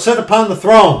Catholic shall sit upon the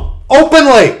throne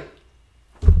openly.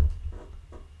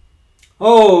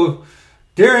 Oh,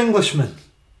 dear Englishmen,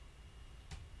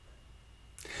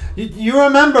 you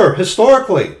remember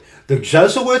historically the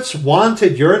Jesuits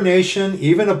wanted your nation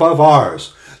even above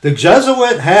ours. The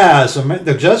Jesuit has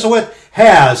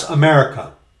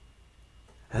America,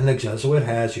 and the Jesuit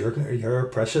has your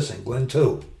precious England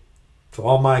too. To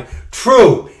all my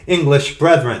true English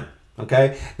brethren.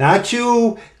 Okay? Not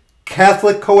you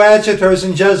Catholic coadjutors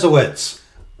and Jesuits.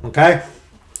 Okay?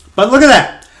 But look at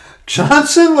that.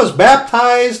 Johnson was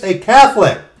baptized a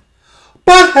Catholic,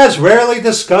 but has rarely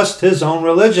discussed his own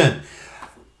religion.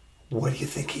 What do you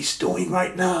think he's doing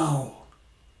right now?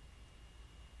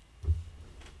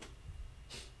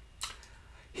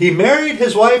 He married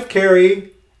his wife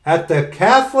Carrie at the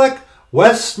Catholic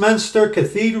Westminster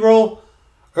Cathedral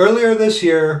earlier this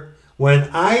year when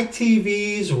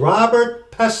ITV's Robert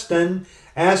Peston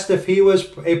asked if he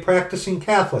was a practicing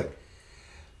Catholic.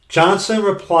 Johnson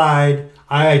replied,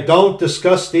 "I don't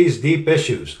discuss these deep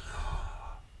issues."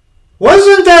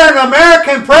 Wasn't there an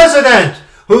American president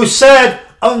who said,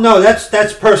 "Oh no,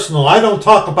 that's personal. I don't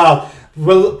talk about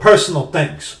personal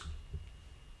things"?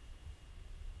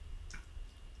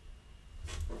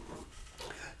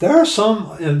 There are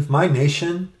some in my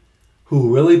nation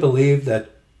who really believe that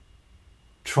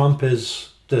Trump is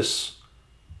this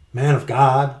man of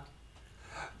God.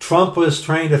 Trump was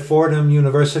trained at Fordham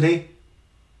University.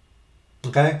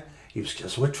 Okay? He was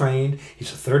Jesuit trained.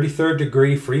 He's a 33rd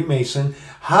degree Freemason.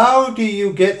 How do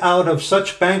you get out of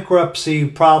such bankruptcy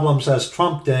problems as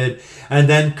Trump did and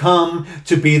then come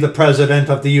to be the President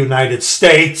of the United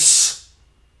States?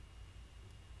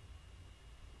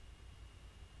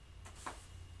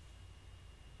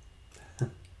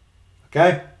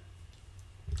 Okay?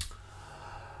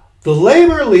 The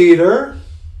labor leader,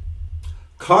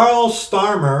 Karl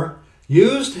Starmer,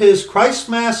 used his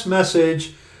Christmas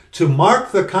message to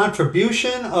mark the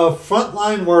contribution of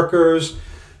frontline workers,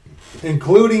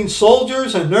 including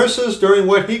soldiers and nurses, during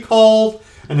what he called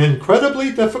an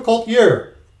incredibly difficult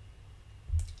year.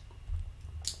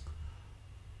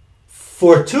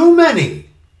 For too many,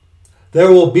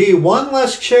 there will be one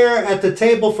less chair at the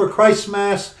table for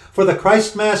the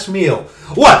Christmas meal.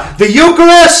 What? The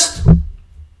Eucharist?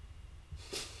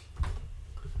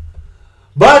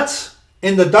 But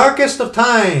in the darkest of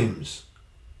times,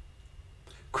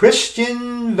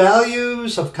 Christian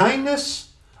values of kindness,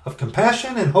 of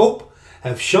compassion, and hope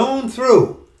have shone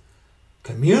through.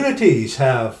 Communities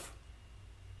have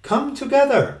come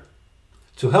together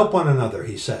to help one another,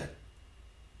 he said.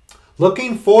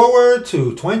 Looking forward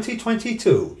to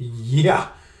 2022. Yeah,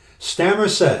 Stammer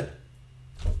said,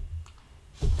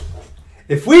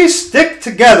 if we stick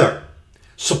together,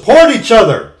 support each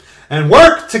other, and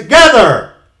work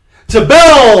together to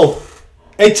build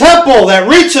a temple that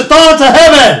reacheth on to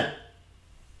heaven,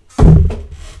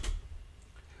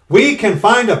 we can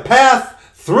find a path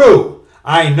through.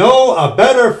 I know a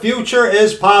better future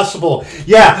is possible.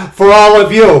 Yeah, for all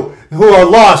of you who are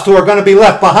lost, who are going to be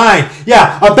left behind.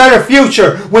 Yeah, a better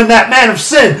future when that man of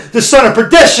sin, the son of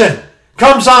perdition,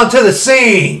 comes onto the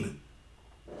scene.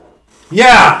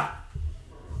 Yeah.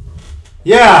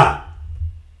 Yeah.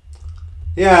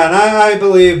 Yeah, and I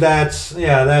believe that's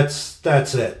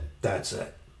it. That's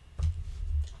it.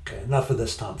 Okay, enough of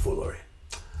this tomfoolery.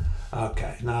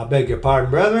 Okay, now I beg your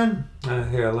pardon, brethren.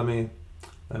 Here, let me.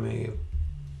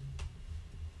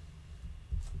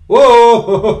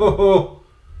 Whoa!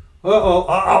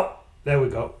 Uh-oh. There we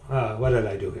go. What did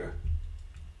I do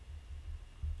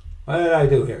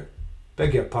here?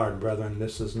 Beg your pardon, brethren.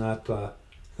 This is not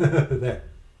there.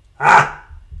 Ah!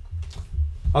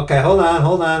 Okay, hold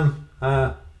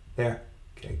on. There.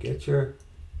 Okay, get your...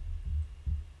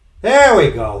 There we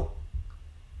go.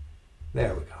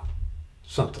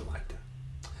 Something like that.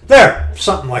 There!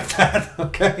 Something like that.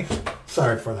 Okay?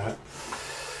 Sorry for that.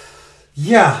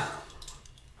 Yeah.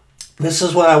 This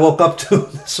is what I woke up to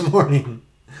this morning.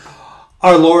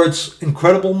 Our Lord's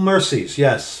incredible mercies,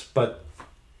 yes, but...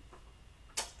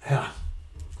 Yeah.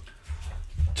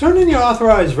 Turn in your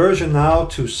authorized version now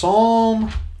to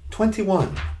Psalm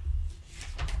 21.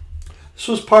 This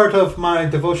was part of my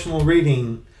devotional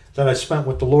reading that I spent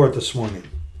with the Lord this morning.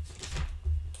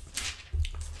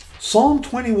 Psalm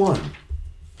 21.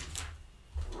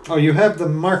 Oh, you have the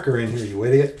marker in here, you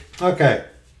idiot. Okay.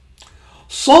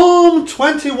 Psalm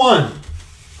 21.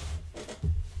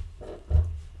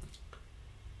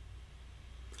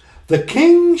 The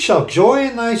king shall joy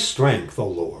in thy strength, O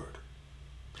Lord,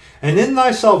 and in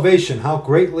thy salvation how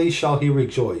greatly shall he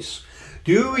rejoice.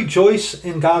 Do you rejoice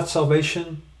in God's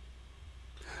salvation?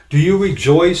 Do you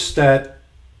rejoice that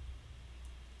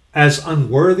as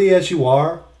unworthy as you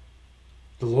are,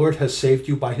 the Lord has saved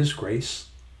you by his grace?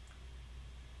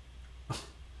 You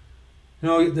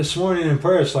know, this morning in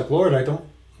prayer, it's like, Lord,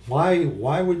 why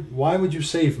would you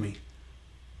save me?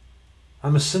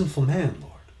 I'm a sinful man,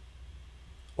 Lord.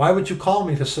 Why would you call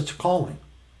me to such a calling?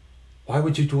 Why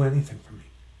would you do anything for me?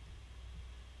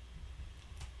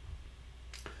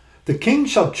 The king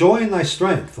shall joy in thy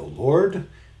strength, O Lord,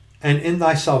 and in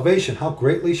thy salvation, how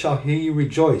greatly shall he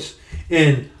rejoice.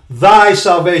 In thy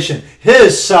salvation,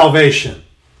 his salvation,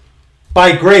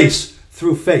 by grace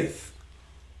through faith.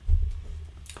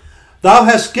 Thou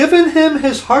hast given him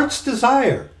his heart's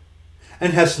desire,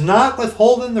 and hast not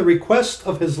withholden the request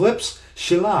of his lips,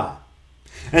 Shelah.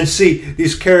 And see,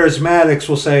 these charismatics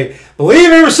will say,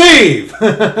 believe and receive.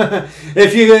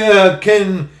 If you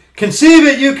can conceive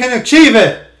it, you can achieve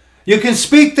it. You can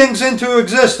speak things into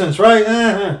existence,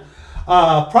 right?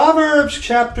 Proverbs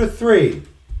chapter 3.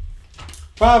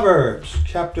 Proverbs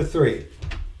chapter 3.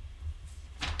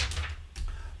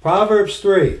 Proverbs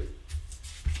 3.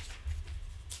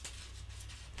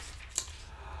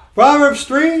 Proverbs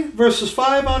 3, verses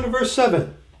 5 on to verse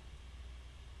 7.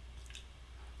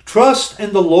 Trust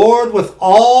in the Lord with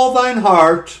all thine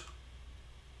heart,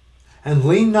 and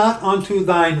lean not unto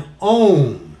thine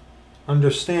own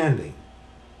understanding.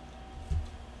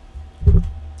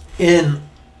 In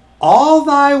all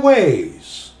thy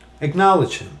ways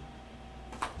acknowledge him.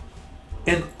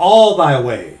 In all thy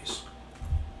ways.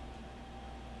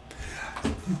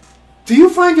 Do you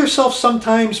find yourself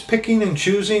sometimes picking and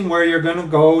choosing where you're going to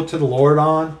go to the Lord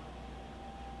on?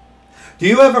 Do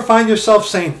you ever find yourself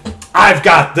saying, I've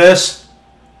got this?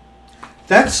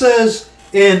 That says,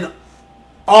 in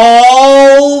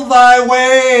all thy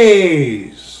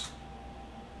ways.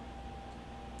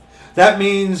 That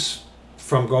means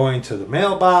from going to the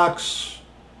mailbox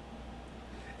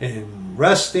and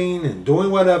resting and doing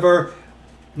whatever,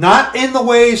 not in the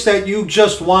ways that you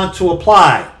just want to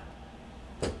apply.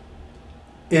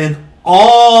 In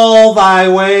all thy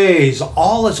ways.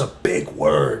 All is a big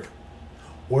word.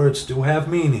 Words do have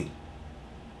meaning.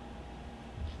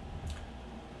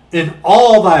 In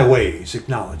all thy ways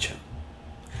acknowledge him.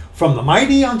 From the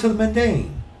mighty unto the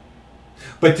mundane.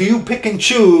 But do you pick and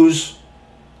choose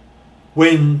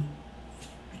when,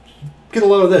 get a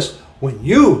load of this, when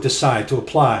you decide to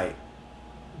apply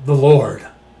the Lord?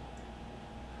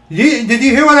 Did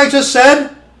you hear what I just said?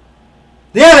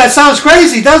 Yeah, that sounds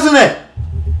crazy, doesn't it?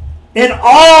 In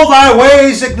all thy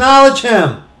ways acknowledge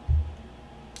him.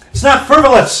 It's not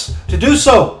frivolous to do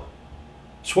so.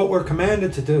 It's what we're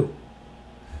commanded to do.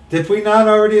 Did we not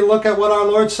already look at what our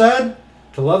Lord said?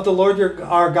 To love the Lord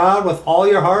our God with all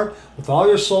your heart, with all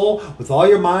your soul, with all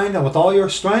your mind, and with all your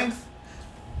strength?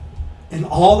 In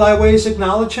all thy ways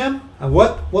acknowledge him. And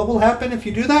what will happen if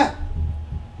you do that?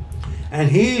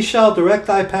 And he shall direct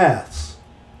thy paths.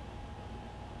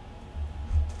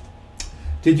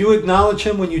 Did you acknowledge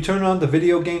him when you turn on the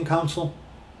video game console?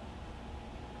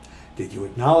 Did you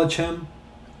acknowledge him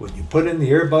when you put in the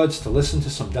earbuds to listen to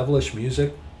some devilish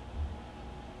music?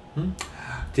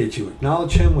 Did you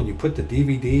acknowledge him when you put the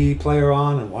DVD player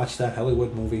on and watch that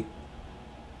Hollywood movie?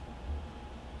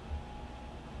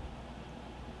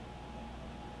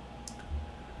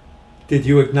 Did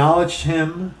you acknowledge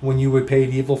him when you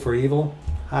repaid evil for evil?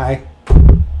 Hi.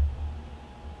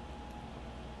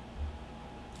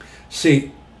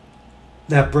 See,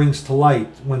 that brings to light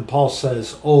when Paul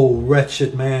says, O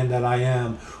wretched man that I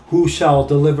am, who shall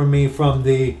deliver me from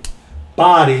the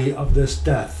body of this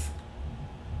death?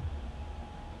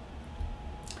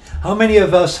 How many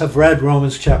of us have read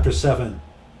Romans chapter 7,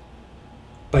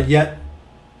 but yet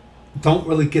don't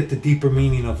really get the deeper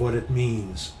meaning of what it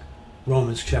means?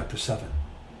 Romans chapter 7.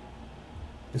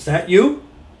 Is that you?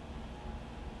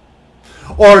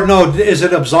 Or no, is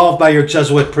it absolved by your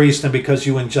Jesuit priest and because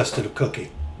you ingested a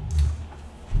cookie?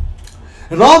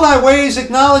 In all thy ways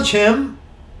acknowledge him,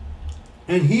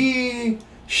 and he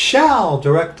shall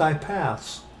direct thy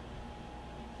paths.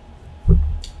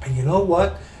 And you know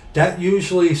what? That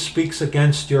usually speaks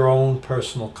against your own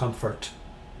personal comfort.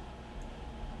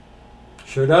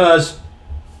 Sure does.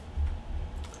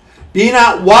 Be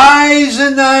not wise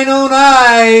in thine own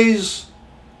eyes.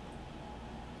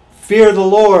 Fear the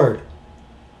Lord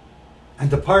and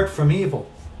depart from evil.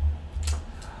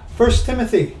 1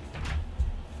 Timothy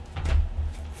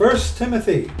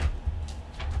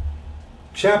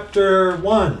chapter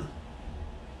 1.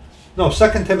 No,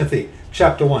 2 Timothy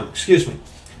chapter 1. Excuse me.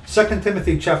 2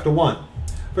 Timothy chapter 1,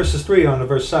 verses 3 on to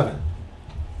verse 7.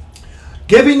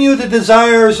 Giving you the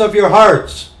desires of your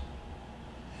hearts.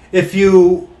 If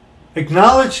you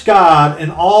acknowledge God in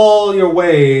all your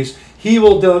ways, He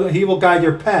will guide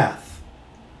your path.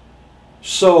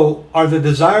 So, are the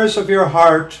desires of your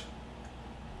heart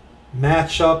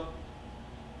match up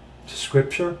to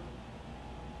Scripture?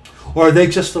 Or are they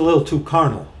just a little too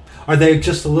carnal? Are they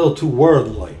just a little too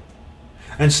worldly?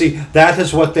 And see, that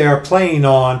is what they are playing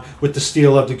on with the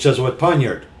steel of the Jesuit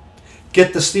poniard.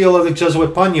 Get the steel of the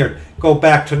Jesuit poniard, go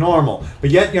back to normal. But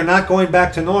yet you're not going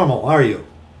back to normal, are you?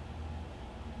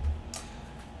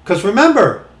 Because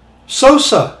remember,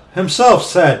 Sosa himself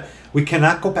said, we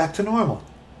cannot go back to normal.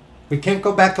 We can't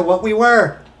go back to what we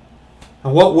were.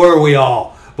 And what were we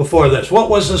all? before this? What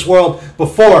was this world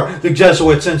before the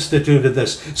Jesuits instituted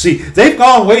this? See, they've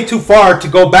gone way too far to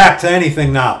go back to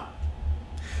anything now.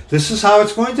 This is how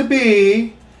it's going to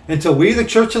be until we, the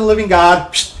Church of the Living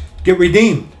God, get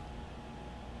redeemed.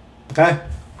 Okay?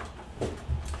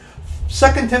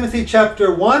 2 Timothy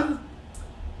chapter 1,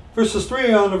 verses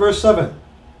 3 on to verse 7.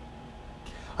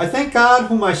 I thank God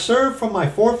whom I serve from my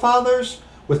forefathers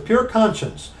with pure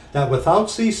conscience, that without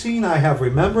ceasing I have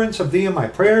remembrance of thee in my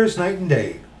prayers night and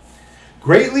day,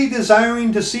 greatly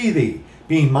desiring to see thee,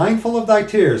 being mindful of thy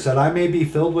tears, that I may be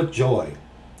filled with joy,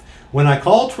 when I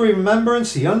call to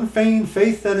remembrance the unfeigned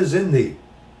faith that is in thee,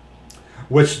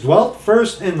 which dwelt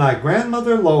first in thy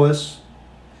grandmother Lois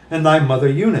and thy mother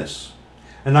Eunice,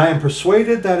 and I am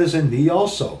persuaded that is in thee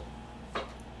also.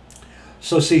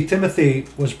 So see, Timothy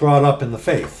was brought up in the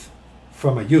faith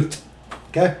from a youth.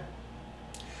 Okay?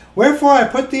 Wherefore I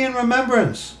put thee in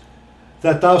remembrance,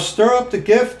 that thou stir up the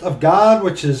gift of God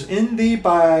which is in thee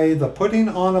by the putting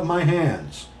on of my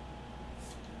hands.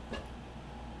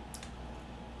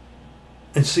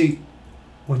 And see,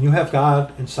 when you have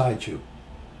God inside you,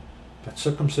 that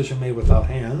circumcision made without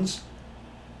hands,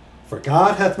 for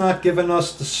God hath not given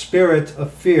us the spirit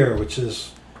of fear, which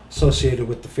is associated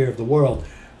with the fear of the world,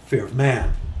 fear of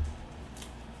man,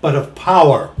 but of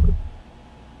power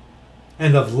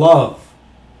and of love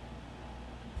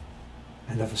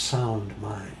and of a sound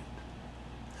mind.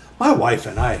 My wife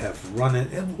and I have run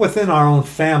in, within our own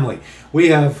family, we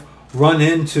have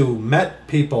met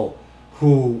people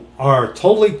who are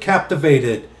totally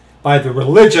captivated by the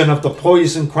religion of the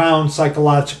poison crown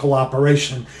psychological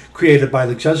operation created by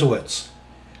the Jesuits.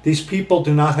 These people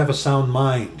do not have a sound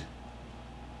mind.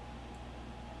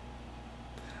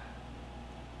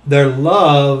 Their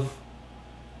love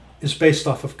is based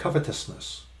off of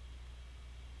covetousness.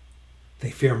 They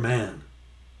fear man.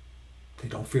 They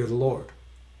don't fear the Lord.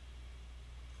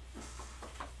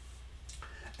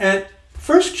 And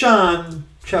 1 John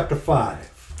chapter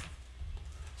 5.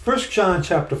 1 John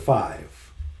chapter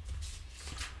 5.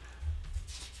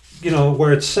 You know,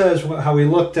 where it says, how we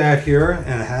looked at here,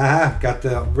 and got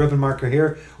the ribbon marker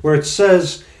here, where it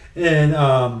says in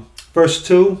verse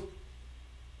 2,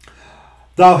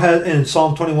 in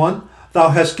Psalm 21, thou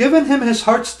hast given him his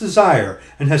heart's desire,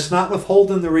 and hast not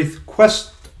withholden the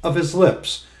request of his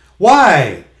lips.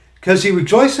 Why? Because he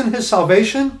rejoiced in his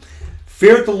salvation,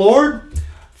 feared the Lord.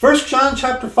 1 John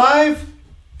chapter 5,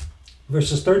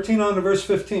 verses 13 on to verse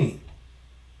 15.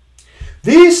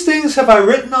 These things have I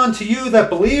written unto you that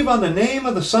believe on the name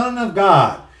of the Son of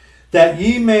God, that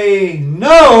ye may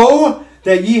know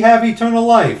that ye have eternal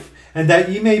life, and that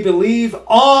ye may believe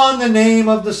on the name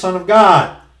of the Son of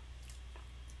God.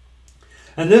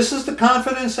 And this is the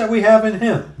confidence that we have in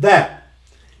him, that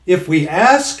if we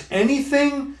ask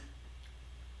anything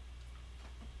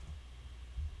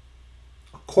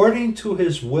according to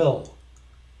his will,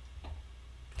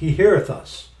 he heareth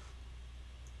us.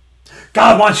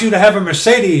 God wants you to have a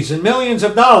Mercedes and millions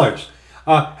of dollars.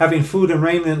 Having food and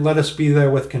raiment, let us be there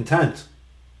with content.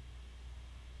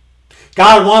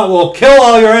 God will kill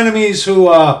all your enemies who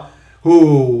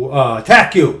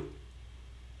attack you.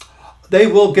 They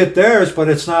will get theirs, but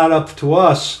it's not up to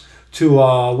us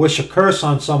to wish a curse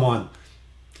on someone.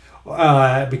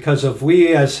 Because if we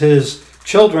as his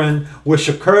children wish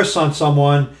a curse on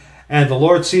someone, and the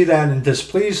Lord see that and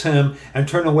displease him and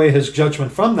turn away his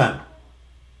judgment from them.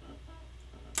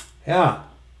 Yeah.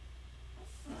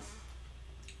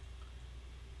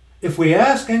 If we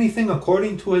ask anything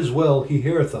according to his will, he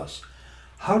heareth us.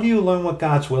 How do you learn what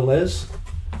God's will is?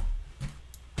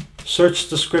 Search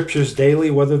the scriptures daily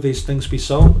whether these things be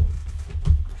so.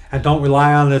 And don't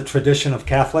rely on the tradition of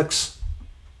Catholics.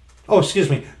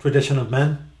 Tradition of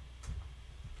men.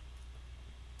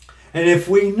 And if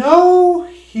we know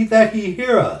that he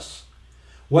hear us,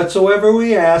 whatsoever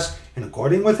we ask, and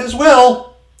according with his will,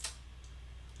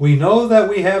 we know that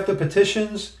we have the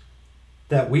petitions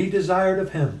that we desired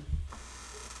of him.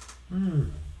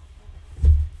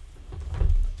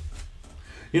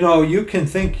 You know, you can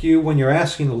think when you're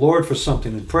asking the Lord for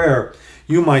something in prayer,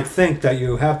 you might think that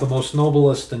you have the most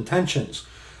noblest intentions.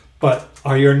 But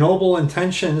are your noble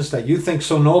intentions that you think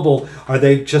so noble, are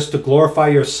they just to glorify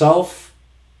yourself?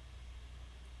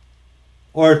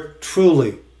 Or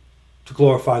truly to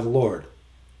glorify the Lord?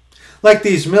 Like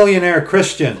these millionaire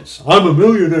Christians. I'm a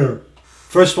millionaire.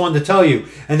 First one to tell you.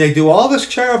 And they do all this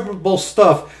charitable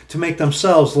stuff to make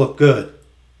themselves look good.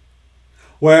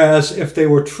 Whereas if they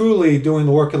were truly doing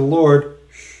the work of the Lord,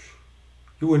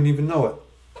 you wouldn't even know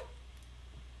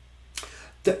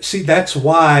it. See, that's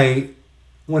why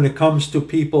when it comes to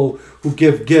people who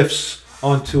give gifts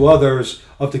unto others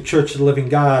of the Church of the Living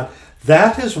God,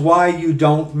 That is why you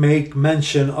don't make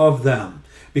mention of them,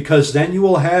 because then you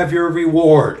will have your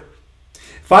reward.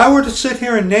 If I were to sit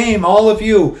here and name all of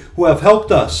you who have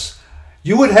helped us,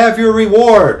 you would have your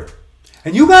reward.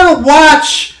 And you got to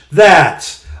watch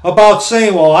that about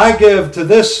saying, well, I give to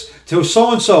this, to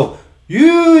so-and-so.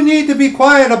 You need to be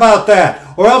quiet about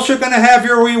that, or else you're going to have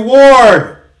your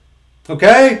reward.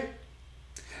 Okay?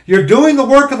 You're doing the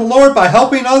work of the Lord by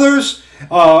helping others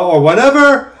or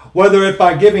whatever, whether it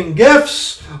by giving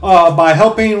gifts, by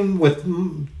helping with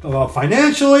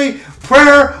financially,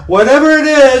 prayer, whatever it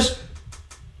is.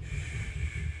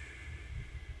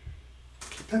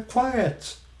 Keep that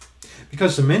quiet.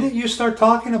 Because the minute you start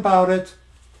talking about it,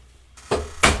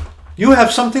 you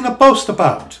have something to boast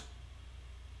about.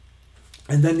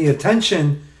 And then the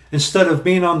attention, instead of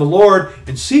being on the Lord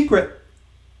in secret,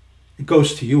 it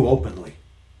goes to you openly.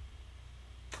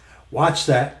 Watch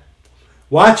that.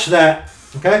 Watch that.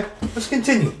 Okay? Let's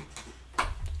continue.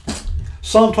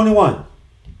 Psalm 21.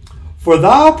 For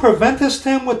thou preventest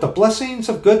him with the blessings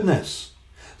of goodness.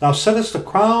 Thou settest a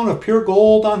crown of pure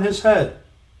gold on his head.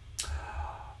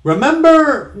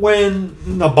 Remember when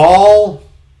Nabal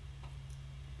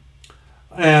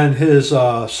and his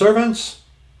servants,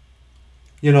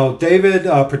 David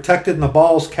protected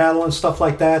Nabal's cattle and stuff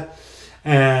like that.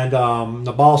 And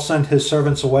Nabal sent his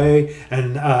servants away.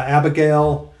 And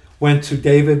Abigail went to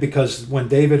David because when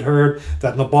David heard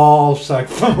that Nabal's like,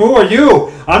 who are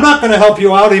you? I'm not going to help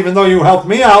you out even though you helped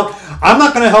me out. I'm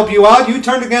not going to help you out. You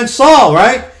turned against Saul,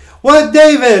 right? What,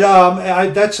 David?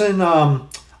 That's in...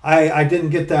 I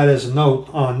didn't get that as a note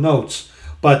on notes.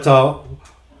 But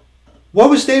what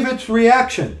was David's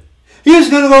reaction? He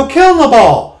was going to go kill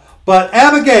Nabal. But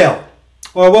Abigail,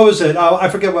 or what was it? I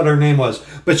forget what her name was.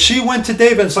 But she went to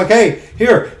David and it's like, hey,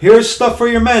 here's stuff for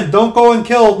your men. Don't go and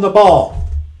kill Nabal.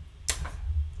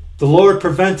 The Lord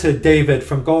prevented David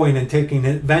from going and taking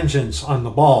vengeance on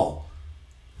Nabal.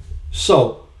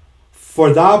 So,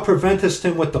 for thou preventest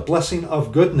him with the blessing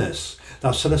of goodness.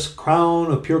 Thou settest a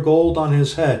crown of pure gold on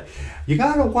his head. You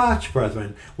got to watch,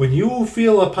 brethren. When you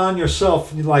feel upon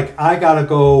yourself, like, I got to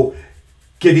go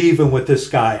get even with this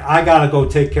guy. I got to go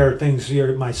take care of things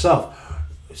here myself.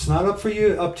 It's not up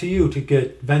to you to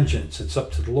get vengeance. It's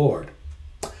up to the Lord.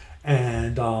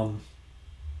 And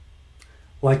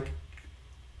like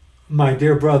my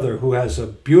dear brother who has a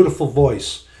beautiful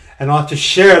voice and ought to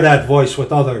share that voice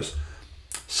with others,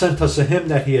 sent us a hymn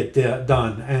that he had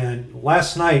done. And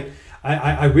last night,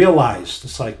 I realized,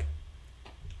 it's like,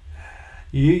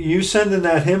 you sending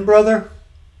that hymn, brother?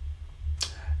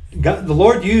 God, the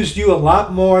Lord used you a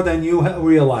lot more than you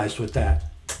realized with that.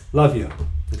 Love you.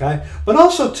 Okay? But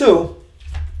also, too,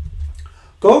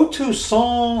 go to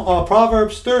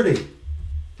Proverbs 30.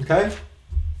 Okay?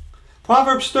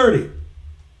 Proverbs 30.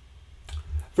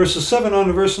 Verses 7 on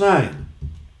to verse 9.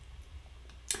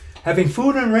 Having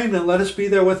food and raiment, let us be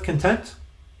therewith content.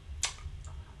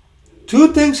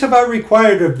 Two things have I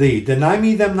required of thee. Deny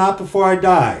me them not before I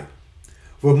die.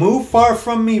 Remove far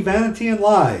from me vanity and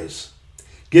lies.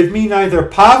 Give me neither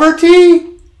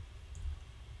poverty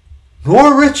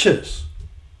nor riches.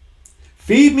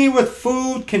 Feed me with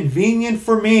food convenient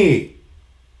for me.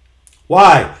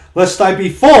 Why? Lest I be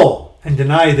full and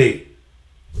deny thee.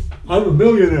 I'm a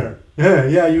millionaire.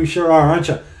 Yeah, you sure are, aren't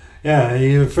you? Yeah,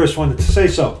 you're the first one to say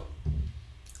so.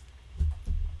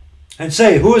 And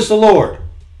say, who is the Lord?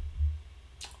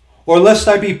 Or lest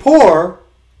I be poor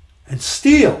and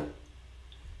steal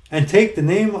and take the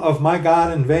name of my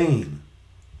God in vain.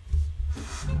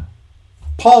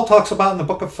 Paul talks about in the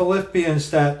book of Philippians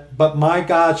that, but my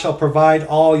God shall provide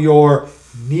all your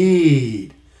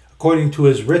need according to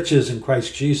his riches in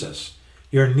Christ Jesus.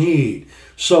 Your need.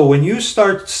 So when you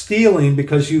start stealing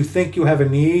because you think you have a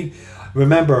need,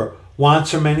 remember,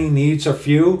 wants are many, needs are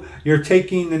few. You're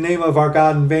taking the name of our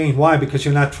God in vain. Why? Because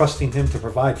you're not trusting him to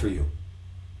provide for you.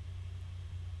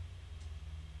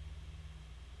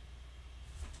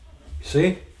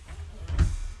 See?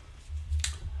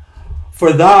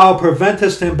 For thou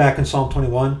preventest him, back in Psalm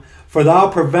 21, for thou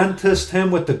preventest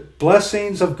him with the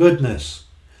blessings of goodness.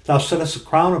 Thou settest a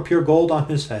crown of pure gold on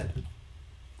his head.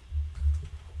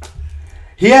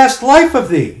 He asked life of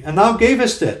thee, and thou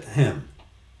gavest it him,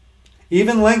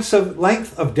 even length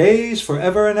of days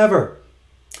forever and ever.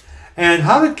 And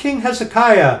how did King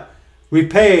Hezekiah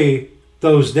repay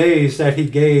those days that he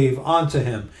gave unto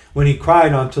him when he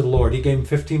cried unto the Lord? He gave him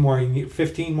 15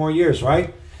 more years,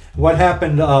 right? What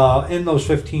happened in those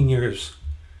 15 years?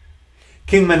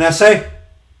 King Manasseh.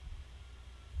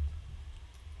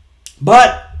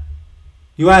 But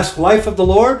you ask life of the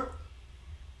Lord,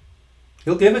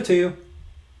 he'll give it to you.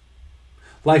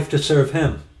 Life to serve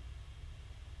him.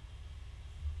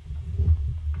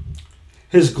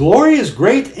 His glory is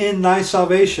great in thy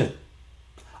salvation.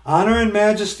 Honor and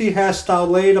majesty hast thou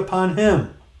laid upon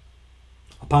him.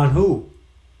 Upon who?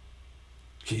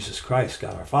 Jesus Christ,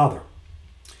 God our Father.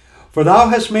 For thou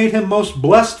hast made him most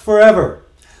blessed forever.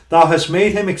 Thou hast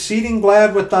made him exceeding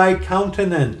glad with thy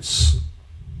countenance.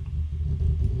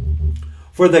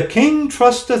 For the king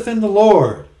trusteth in the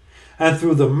Lord, and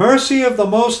through the mercy of the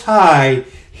Most High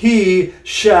he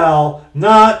shall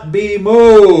not be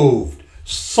moved.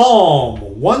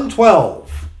 Psalm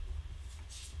 112.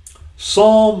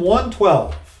 Psalm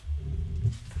 112.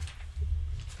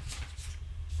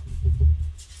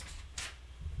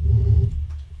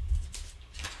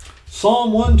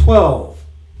 Psalm 112.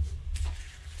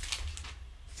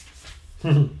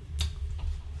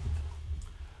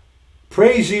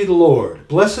 Praise ye the Lord.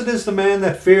 Blessed is the man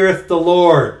that feareth the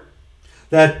Lord,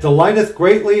 that delighteth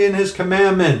greatly in his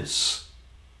commandments.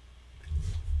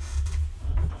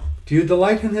 Do you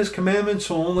delight in his commandments,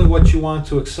 or only what you want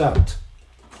to accept?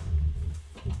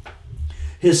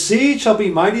 His seed shall be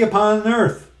mighty upon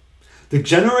earth. The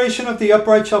generation of the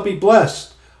upright shall be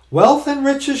blessed. Wealth and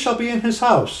riches shall be in his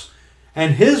house,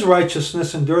 and his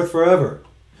righteousness endureth forever.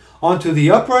 Unto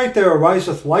the upright there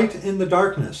ariseth light in the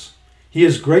darkness. He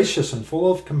is gracious and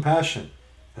full of compassion,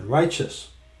 and righteous.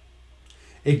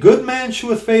 A good man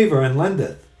sheweth favor and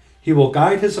lendeth. He will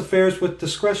guide his affairs with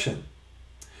discretion.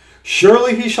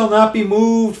 Surely he shall not be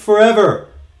moved forever.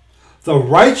 The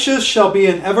righteous shall be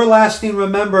in everlasting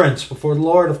remembrance before the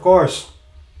Lord, of course.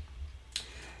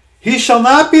 He shall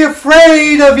not be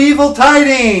afraid of evil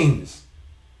tidings.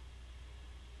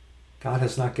 God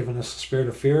has not given us a spirit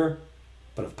of fear,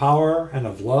 but of power and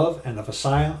of love and of a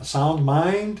sound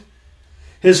mind.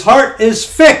 His heart is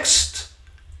fixed,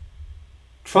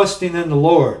 trusting in the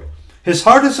Lord. His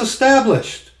heart is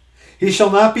established. He shall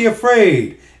not be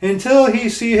afraid until he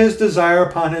see his desire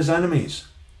upon his enemies.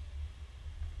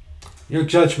 Your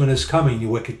judgment is coming, you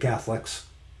wicked Catholics,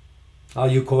 all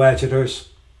you coadjutors.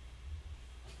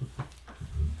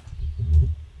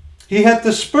 He hath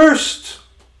dispersed,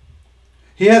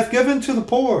 he hath given to the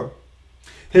poor.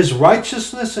 His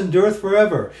righteousness endureth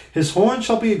forever. His horn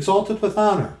shall be exalted with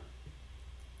honor.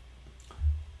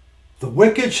 The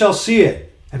wicked shall see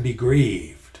it and be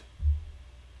grieved.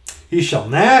 He shall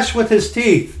gnash with his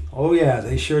teeth. Oh yeah,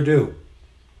 they sure do.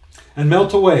 And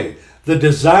melt away. The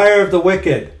desire of the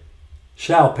wicked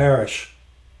shall perish.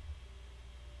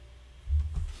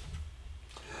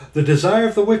 The desire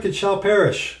of the wicked shall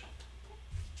perish.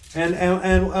 And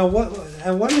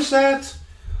what is that?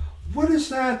 What is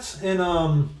that in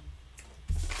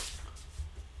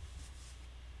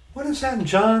what is that in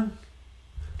John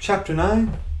chapter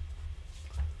 9?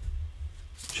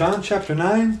 John chapter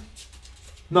 9?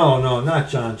 No, not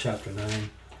John chapter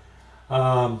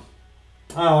 9.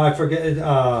 I forget.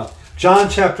 John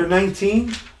chapter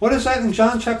 19. What is that in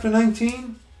John chapter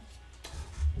 19?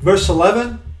 Verse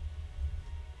 11.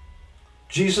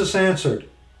 Jesus answered,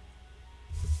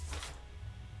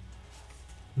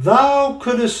 Thou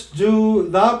couldst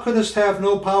have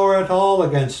no power at all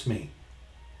against me,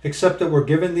 except it were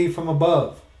given thee from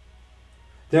above.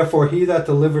 Therefore he that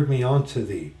delivered me unto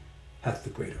thee hath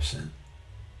the greater sin.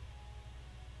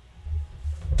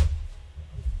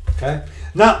 Okay?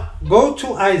 Now, go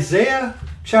to Isaiah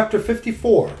chapter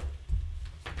 54.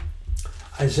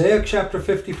 Isaiah chapter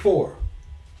 54.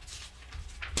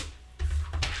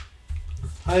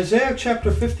 Isaiah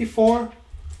chapter 54.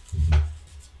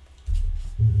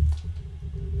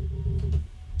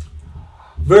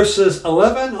 Verses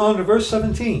 11 on to verse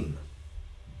 17.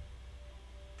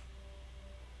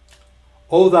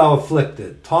 O thou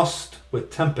afflicted, tossed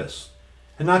with tempest,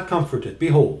 and not comforted,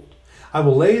 behold, I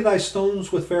will lay thy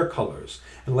stones with fair colors,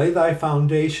 and lay thy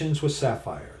foundations with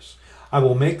sapphires. I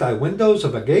will make thy windows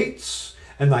of agates,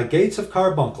 and thy gates of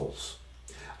carbuncles,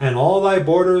 and all thy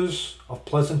borders of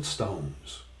pleasant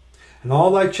stones. And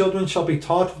all thy children shall be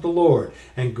taught of the Lord,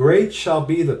 and great shall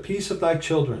be the peace of thy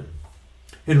children.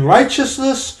 In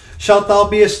righteousness shalt thou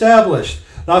be established.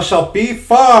 Thou shalt be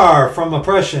far from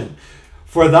oppression,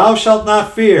 for thou shalt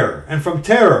not fear, and from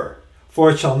terror,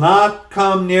 for it shall not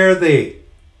come near thee.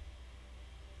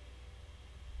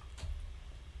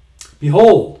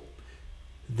 Behold,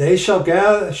 they shall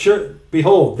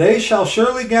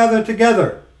surely gather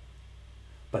together,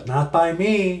 but not by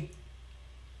me.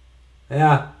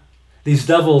 Yeah, these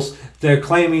devils, they're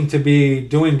claiming to be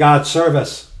doing God's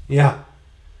service. Yeah,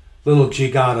 little g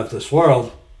God of this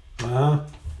world.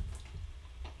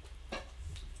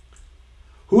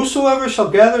 Whosoever shall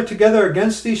gather together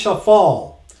against thee shall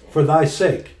fall for thy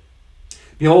sake.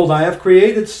 Behold, I have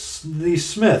created thee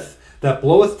smith, that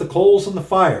bloweth the coals in the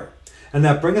fire, and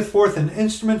that bringeth forth an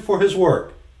instrument for his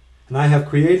work. and I have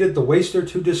created the waster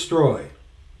to destroy.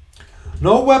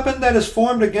 No weapon that is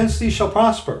formed against thee shall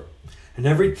prosper, and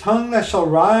every tongue that shall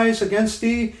rise against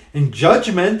thee in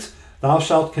judgment thou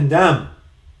shalt condemn.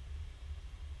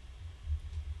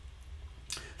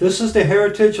 This is the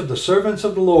heritage of the servants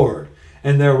of the Lord,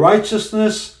 and their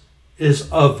righteousness is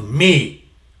of me,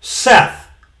 saith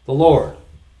the Lord.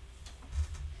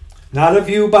 Not of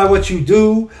you by what you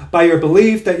do, by your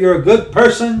belief that you're a good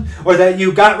person, or that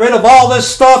you got rid of all this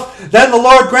stuff, then the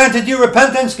Lord granted you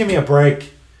repentance. Give me a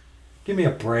break. Give me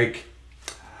a break.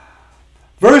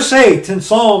 Verse 8 in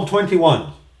Psalm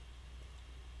 21.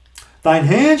 Thine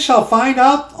hand shall find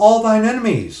out all thine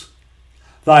enemies.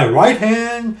 Thy right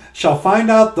hand shall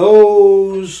find out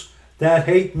those that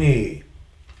hate me.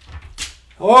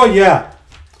 Oh yeah.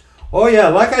 Oh yeah,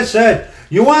 like I said,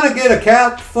 you want to get a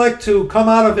Catholic to come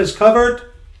out of his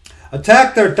cupboard?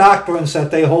 Attack their doctrines that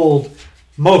they hold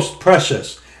most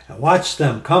precious and watch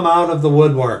them come out of the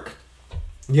woodwork.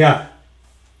 Yeah.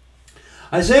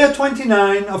 Isaiah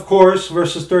 29, of course,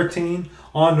 verses 13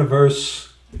 on to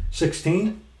verse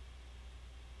 16.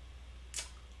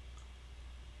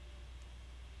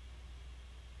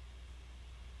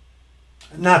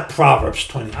 Not Proverbs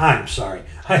 20. I'm sorry.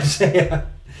 Isaiah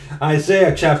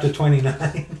chapter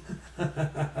 29.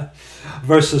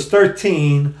 Verses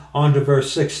 13 on to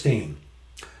verse 16.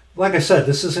 Like I said,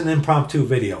 this is an impromptu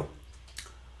video.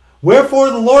 Wherefore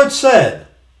the Lord said,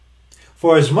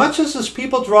 for as much as this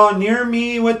people draw near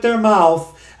me with their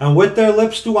mouth, and with their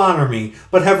lips do honor me,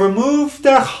 but have removed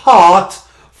their heart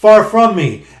far from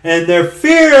me, and their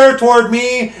fear toward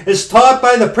me is taught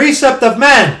by the precept of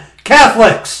men,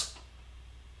 Catholics.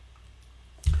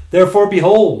 Therefore,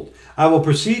 behold, I will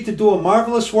proceed to do a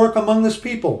marvelous work among this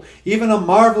people, even a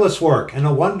marvelous work and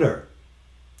a wonder.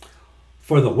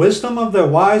 For the wisdom of their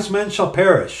wise men shall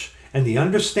perish, and the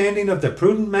understanding of their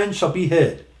prudent men shall be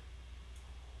hid.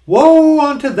 Woe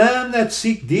unto them that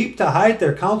seek deep to hide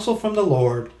their counsel from the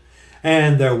Lord,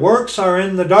 and their works are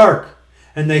in the dark.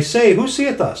 And they say, who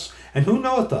seeth us, and who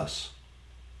knoweth us?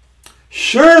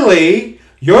 Surely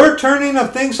your turning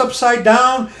of things upside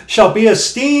down shall be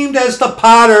esteemed as the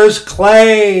potter's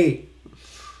clay.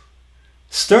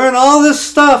 Stirring all this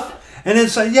stuff. And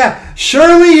it's, yeah,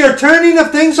 surely your turning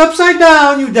of things upside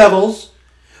down, you devils,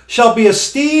 shall be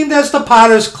esteemed as the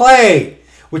potter's clay,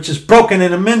 which is broken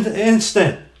in an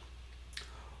instant.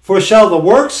 For shall the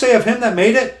work say of him that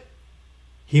made it,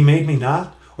 he made me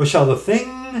not? Or shall the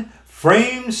thing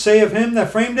framed say of him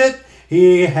that framed it,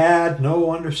 he had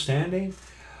no understanding?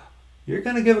 You're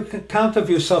going to give an account of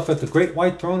yourself at the great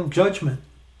white throne of judgment,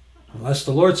 unless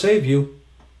the Lord save you.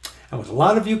 And with a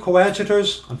lot of you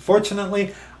coadjutors,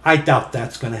 unfortunately, I doubt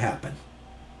that's going to happen.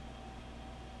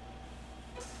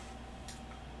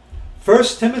 1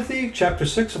 Timothy chapter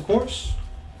 6, of course.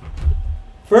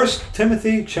 1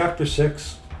 Timothy chapter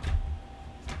 6.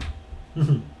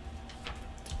 You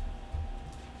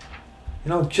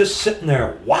know, just sitting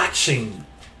there watching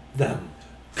them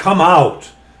come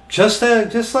out. Just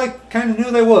like kind of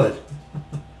knew they would.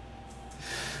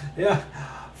 Yeah.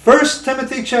 1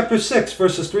 Timothy chapter 6,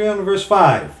 verses 3 on to verse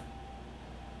 5.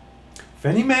 If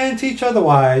any man teach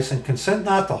otherwise, and consent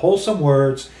not to wholesome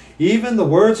words, even the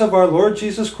words of our Lord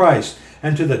Jesus Christ,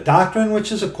 and to the doctrine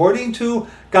which is according to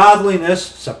godliness,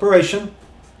 separation,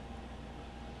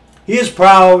 he is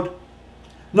proud,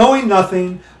 knowing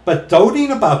nothing, but doting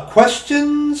about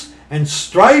questions and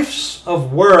strifes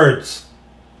of words,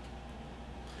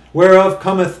 whereof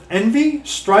cometh envy,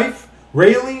 strife,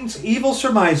 railings, evil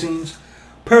surmisings,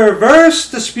 perverse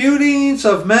disputings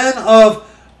of men of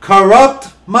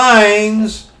corrupt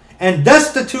minds, and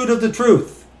destitute of the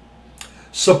truth,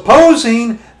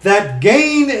 supposing that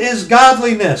gain is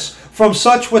godliness. From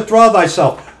such withdraw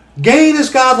thyself. Gain is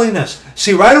godliness.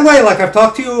 See, right away, like I've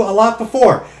talked to you a lot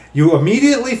before, you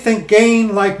immediately think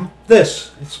gain like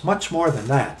this. It's much more than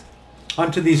that.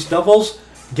 Unto these devils,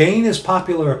 gain is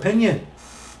popular opinion,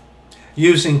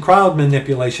 using crowd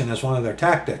manipulation as one of their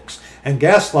tactics, and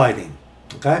gaslighting.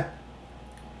 Okay?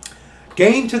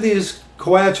 Gain to these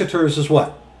coadjutors is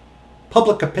what?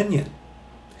 Public opinion.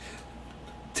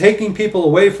 Taking people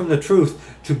away from the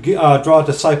truth to draw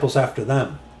disciples after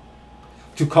them.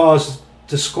 To cause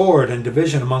discord and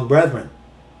division among brethren.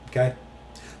 Okay?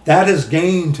 That is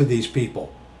gain to these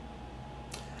people.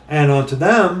 And unto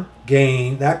them,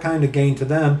 gain, that kind of gain to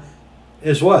them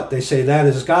is what? They say that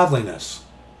is godliness.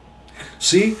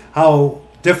 See how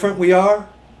different we are?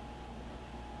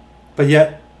 But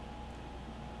yet,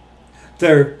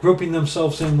 they're grouping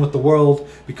themselves in with the world,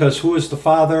 because who is the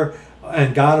father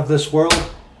and God of this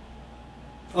world?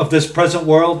 Of this present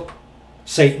world?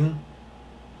 Satan.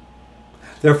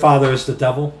 Their father is the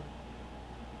devil.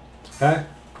 Okay?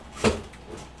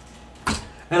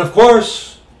 And of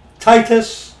course,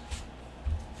 Titus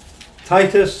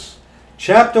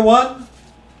chapter 1,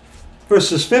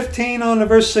 verses 15 on to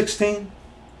verse 16.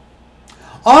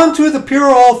 Unto the pure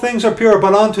all things are pure,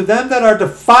 but unto them that are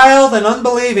defiled and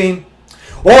unbelieving,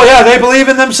 oh yeah, they believe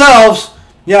in themselves,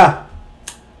 yeah,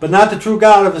 but not the true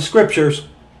God of the Scriptures.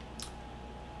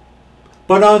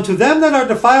 But unto them that are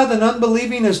defiled and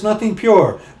unbelieving is nothing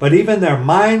pure, but even their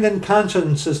mind and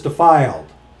conscience is defiled.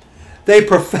 They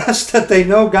profess that they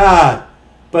know God,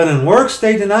 but in works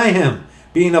they deny him,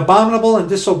 being abominable and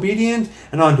disobedient,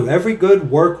 and unto every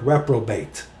good work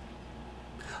reprobate.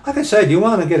 Like I said, you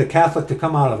want to get a Catholic to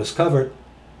come out of his cupboard.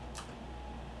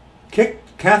 Kick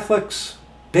Catholics'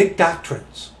 big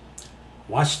doctrines.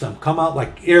 Watch them come out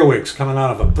like earwigs coming out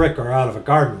of a brick or out of a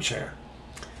garden chair.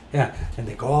 Yeah, and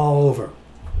they go all over.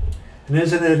 And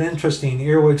isn't it interesting,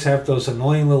 earwigs have those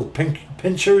annoying little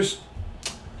pinchers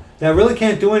that really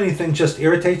can't do anything, just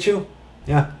irritate you?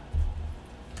 Yeah.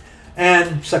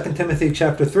 And 2 Timothy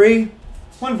chapter 3,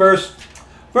 one verse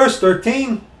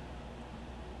 13.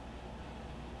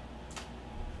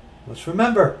 Let's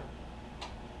remember,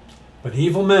 but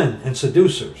evil men and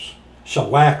seducers shall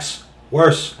wax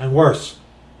worse and worse,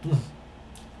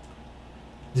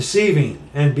 deceiving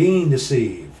and being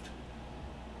deceived.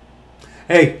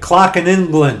 Hey, clock in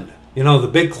England, you know, the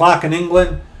big clock in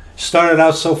England started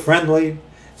out so friendly,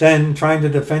 then trying to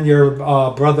defend your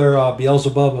brother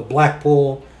Beelzebub of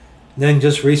Blackpool, then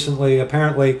just recently,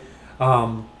 apparently,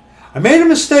 I made a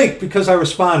mistake because I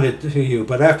responded to you,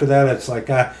 but after that it's like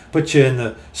I put you in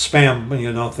the spam,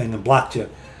 thing and blocked you.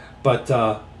 But,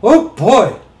 oh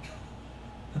boy!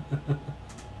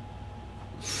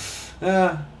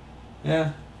 Yeah.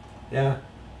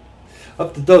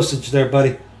 Up the dosage there,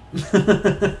 buddy.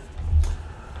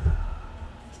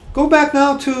 Go back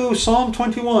now to Psalm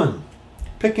 21,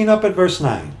 picking up at verse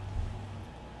 9.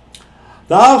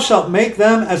 Thou shalt make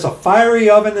them as a fiery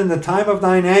oven in the time of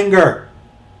thine anger,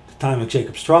 the time of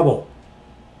Jacob's trouble.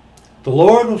 The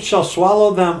Lord shall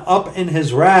swallow them up in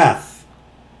his wrath,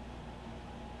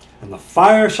 and the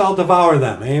fire shall devour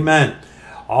them. Amen.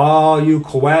 All you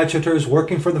coadjutors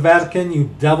working for the Vatican, you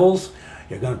devils,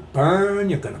 you're going to burn,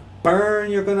 you're going to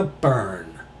burn, you're going to burn.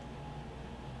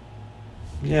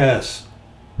 Yes.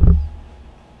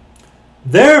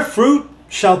 Their fruit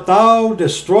shalt thou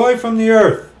destroy from the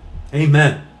earth.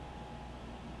 Amen.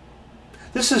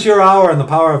 This is your hour in the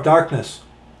power of darkness.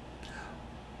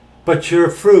 But your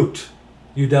fruit,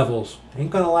 you devils, ain't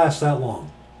going to last that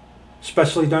long.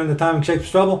 Especially during the time of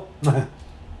Jacob's trouble.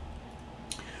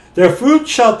 Their fruit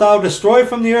shalt thou destroy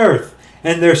from the earth,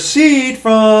 and their seed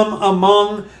from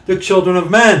among the children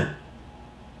of men.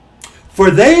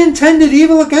 For they intended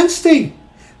evil against thee.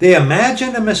 They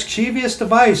imagined a mischievous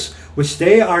device, which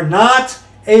they are not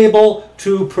able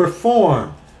to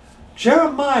perform.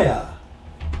 Jeremiah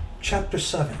chapter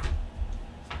 7.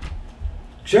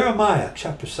 Jeremiah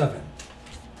chapter 7.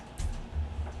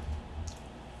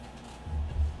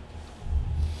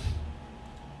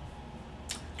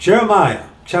 Jeremiah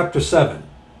chapter 7.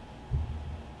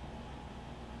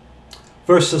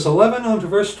 Verses 11 on to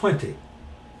verse 20.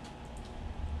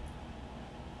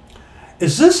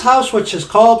 Is this house which is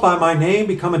called by my name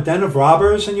become a den of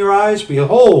robbers in your eyes?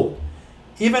 Behold,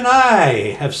 even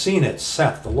I have seen it,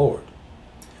 saith the Lord.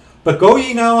 But go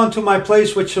ye now unto my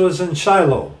place which was in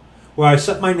Shiloh, where I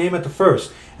set my name at the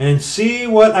first, and see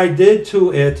what I did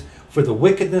to it for the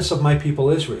wickedness of my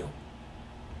people Israel.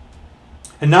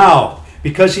 And now,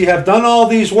 because ye have done all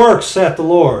these works, saith the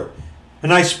Lord,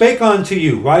 and I spake unto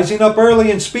you, rising up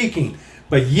early and speaking,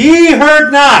 but ye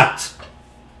heard not.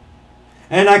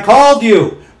 And I called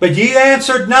you, but ye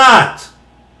answered not.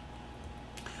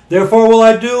 Therefore will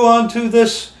I do unto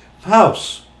this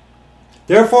house.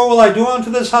 Therefore will I do unto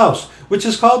this house, which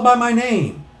is called by my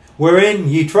name, wherein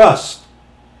ye trust.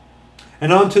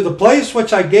 And unto the place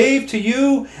which I gave to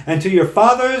you and to your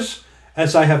fathers,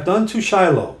 as I have done to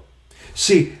Shiloh.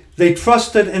 See, they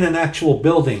trusted in an actual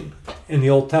building in the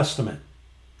Old Testament,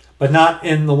 but not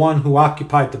in the one who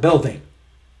occupied the building.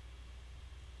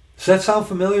 Does that sound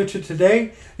familiar to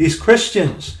today? These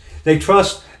Christians, they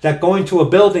trust that going to a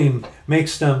building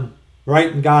makes them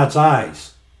right in God's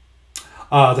eyes.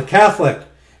 The Catholic,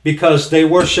 because they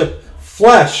worship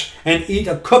flesh and eat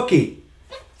a cookie,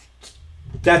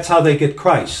 that's how they get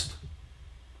Christ.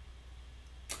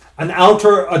 An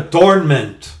outer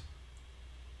adornment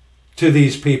to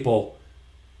these people,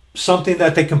 something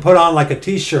that they can put on like a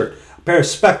t-shirt, a pair of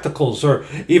spectacles, or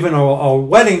even a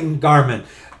wedding garment.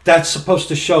 That's supposed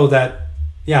to show that,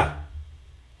 yeah.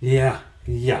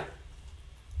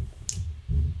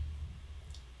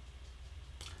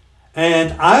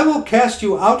 and I will cast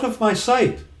you out of my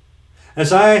sight,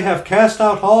 as I have cast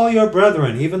out all your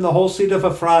brethren, even the whole seed of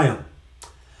Ephraim.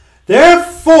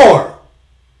 Therefore,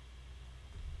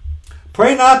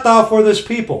 pray not thou for this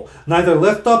people, neither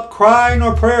lift up cry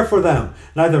nor prayer for them,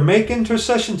 neither make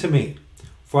intercession to me,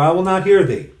 for I will not hear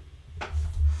thee.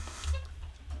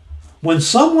 When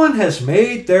someone has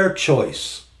made their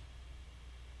choice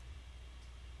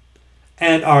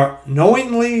and are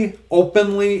knowingly,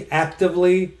 openly,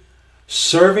 actively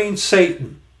serving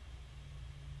Satan,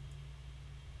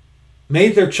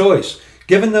 made their choice,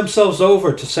 given themselves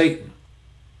over to Satan,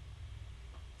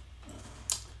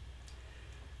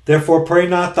 therefore pray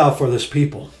not thou for this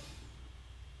people.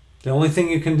 The only thing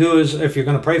you can do is, if you're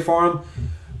going to pray for them,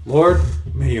 Lord,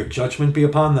 may your judgment be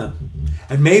upon them.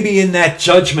 And maybe in that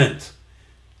judgment,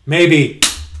 maybe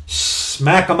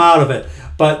smack them out of it.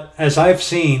 But as I've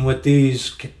seen with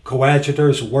these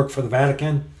coadjutors who work for the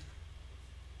Vatican,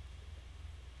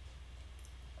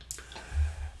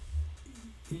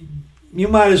 you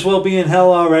might as well be in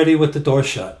hell already with the door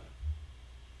shut.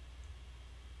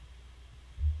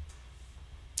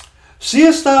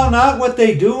 Seest thou not what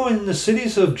they do in the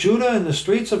cities of Judah and the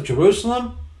streets of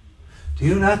Jerusalem? Do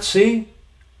you not see?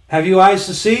 Have you eyes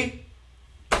to see?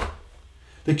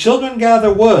 The children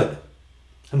gather wood,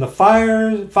 and the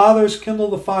fathers kindle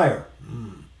the fire.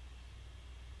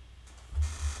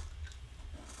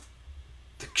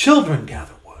 The children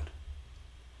gather wood.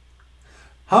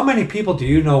 How many people do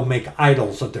you know make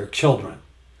idols of their children?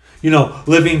 You know,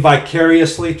 living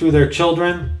vicariously through their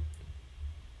children?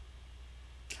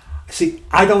 See,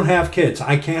 I don't have kids.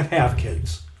 I can't have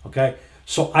kids, okay?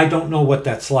 So I don't know what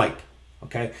that's like,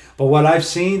 okay? But what I've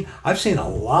seen a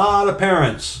lot of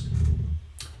parents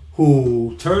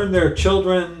who turn their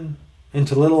children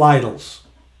into little idols.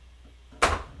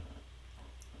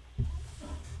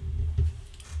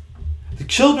 The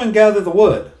children gather the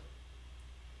wood,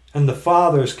 and the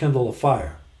fathers kindle the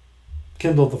fire.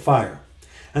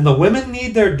 And the women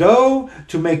knead their dough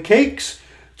to make cakes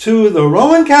to the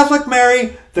Roman Catholic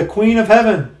Mary, the Queen of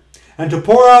Heaven, and to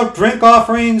pour out drink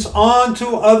offerings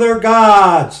onto other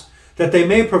gods, that they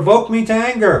may provoke me to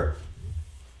anger.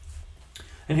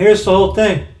 And here's the whole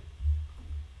thing.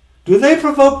 Do they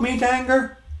provoke me to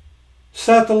anger?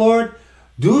 Saith the Lord.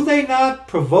 Do they not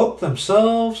provoke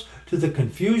themselves to the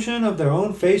confusion of their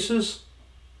own faces?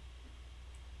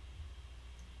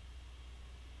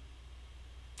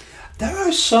 There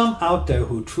are some out there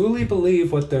who truly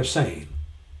believe what they're saying.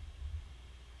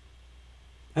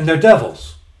 And they're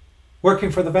devils working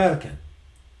for the Vatican.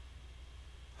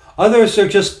 Others are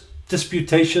just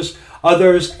disputatious.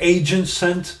 Others agents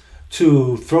sent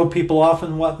to throw people off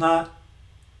and whatnot.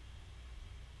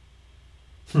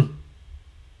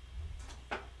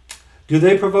 Do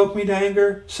they provoke me to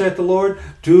anger, saith the Lord?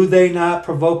 Do they not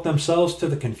provoke themselves to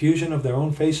the confusion of their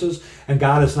own faces? And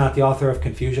God is not the author of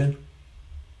confusion.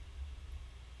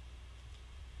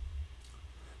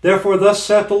 Therefore thus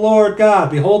saith the Lord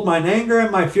God, behold, mine anger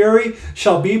and my fury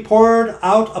shall be poured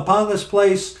out upon this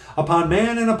place, upon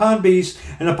man and upon beast,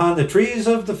 and upon the trees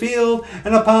of the field,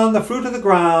 and upon the fruit of the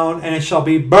ground, and it shall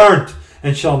be burnt,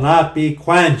 and shall not be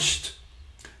quenched.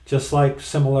 Just like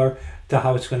similar to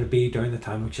how it's going to be during the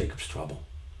time of Jacob's trouble.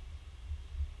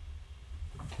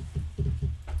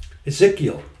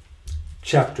 Ezekiel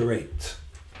chapter 8.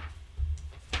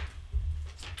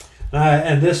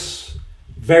 And this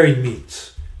very meat.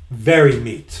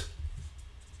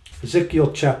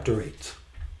 Ezekiel chapter 8.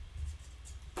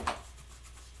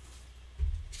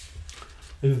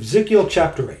 Ezekiel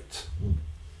chapter 8.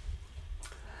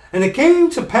 And it came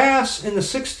to pass in the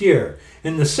 6th year,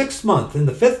 in the 6th month, in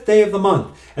the 5th day of the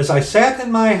month, as I sat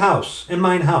in mine house, and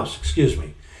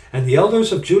the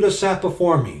elders of Judah sat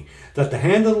before me, that the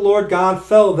hand of the Lord God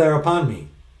fell there upon me.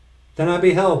 Then I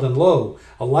beheld, and lo,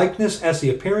 a likeness as the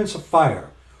appearance of fire,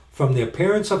 from the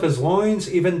appearance of his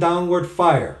loins even downward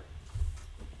fire,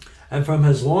 and from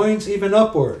his loins even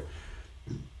upward,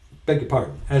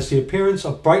 as the appearance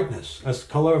of brightness, as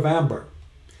the color of amber.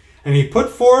 And he put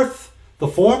forth the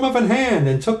form of an hand,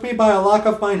 and took me by a lock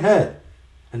of mine head.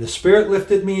 And the Spirit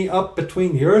lifted me up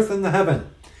between the earth and the heaven,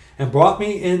 and brought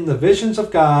me in the visions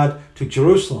of God to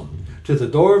Jerusalem, to the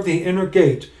door of the inner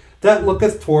gate that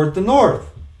looketh toward the north,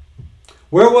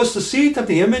 where was the seat of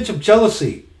the image of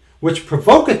jealousy, which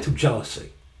provoketh to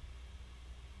jealousy.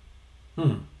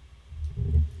 The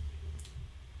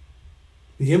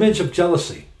image of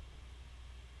jealousy.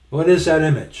 What is that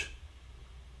image?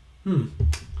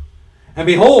 And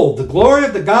behold, the glory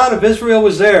of the God of Israel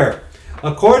was there,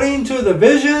 according to the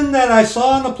vision that I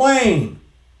saw in the plain.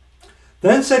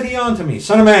 Then said he unto me,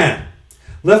 Son of man,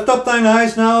 lift up thine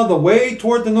eyes now the way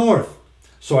toward the north.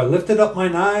 So I lifted up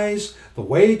mine eyes the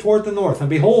way toward the north, and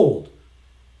behold,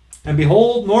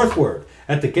 northward,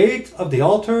 at the gate of the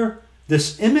altar,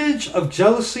 this image of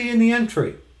jealousy in the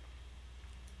entry.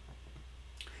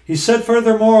 He said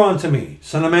furthermore unto me,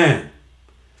 Son of man,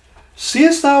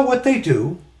 seest thou what they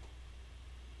do?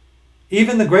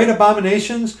 Even the great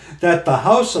abominations that the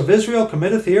house of Israel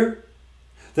committeth here,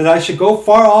 that I should go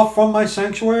far off from my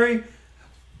sanctuary?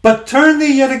 But turn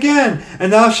thee yet again,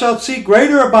 and thou shalt see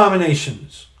greater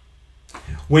abominations.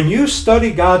 When you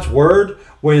study God's word,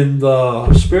 when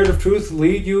the Spirit of truth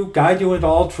guide you into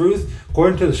all truth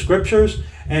according to the scriptures,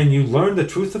 and you learn the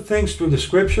truth of things through the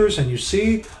scriptures, and you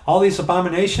see all these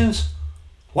abominations,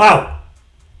 wow!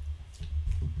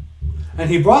 And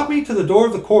he brought me to the door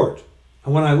of the court,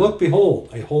 and when I looked,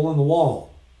 behold, a hole in the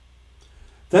wall.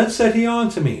 Then said he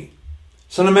unto me,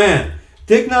 Son of man,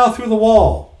 dig now through the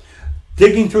wall.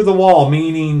 Digging through the wall,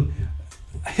 meaning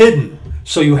hidden.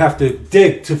 So you have to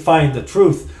dig to find the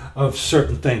truth of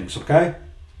certain things, okay?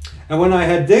 And when I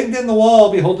had digged in the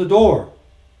wall, behold the door.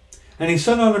 And he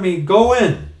said unto me, Go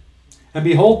in, and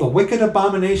behold the wicked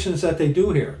abominations that they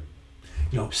do here.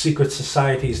 You know, secret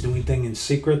societies doing things in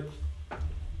secret.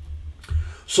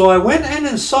 So I went in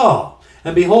and saw,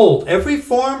 and behold, every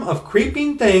form of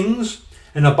creeping things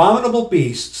and abominable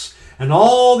beasts, and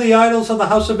all the idols of the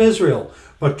house of Israel,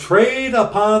 portrayed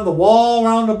upon the wall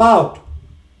round about.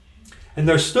 And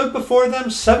there stood before them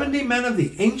 70 men of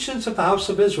the ancients of the house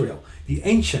of Israel, the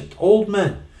ancient, old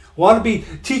men, who ought to be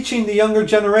teaching the younger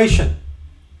generation.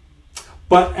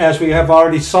 But as we have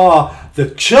already saw, the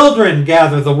children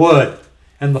gather the wood,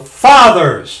 and the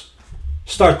fathers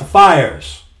start the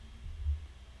fires.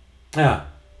 Yeah.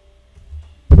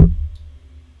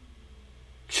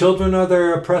 Children are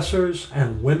their oppressors,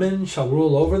 and women shall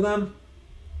rule over them.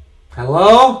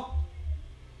 Hello?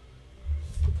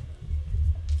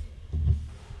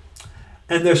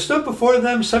 And there stood before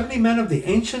them 70 men of the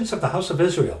ancients of the house of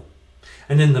Israel.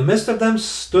 And in the midst of them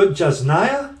stood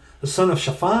Jezaniah, the son of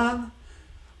Shaphan,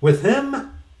 with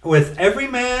him, with every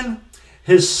man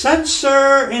his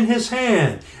censer in his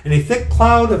hand. And a thick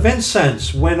cloud of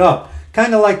incense went up.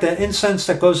 Kind of like the incense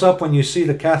that goes up when you see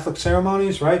the Catholic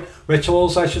ceremonies, right?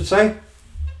 Rituals, I should say.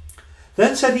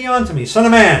 Then said he unto me, Son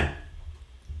of man,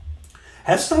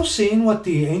 hast thou seen what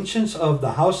the ancients of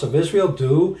the house of Israel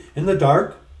do in the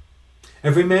dark,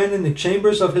 every man in the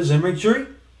chambers of his imagery?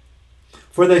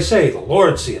 For they say, The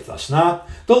Lord seeth us not,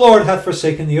 the Lord hath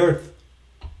forsaken the earth.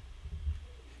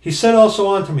 He said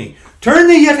also unto me, Turn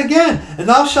thee yet again, and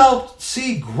thou shalt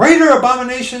see greater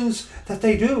abominations that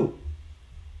they do.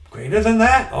 Greater than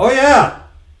that? Oh yeah.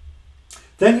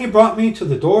 Then he brought me to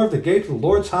the door of the gate of the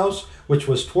Lord's house, which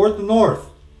was toward the north.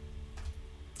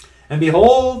 And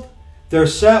behold, there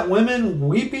sat women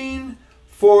weeping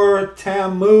for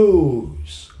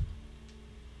Tammuz.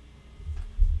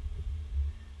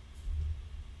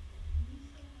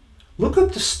 Look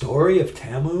up the story of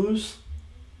Tammuz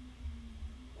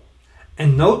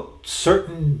and note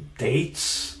certain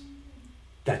dates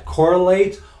that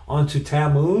correlate onto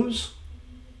Tammuz.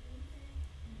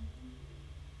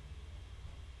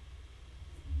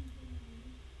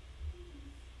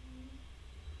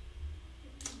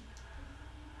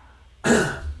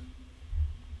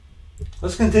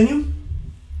 Let's continue.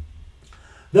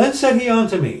 Then said he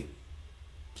unto me,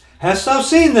 Hast thou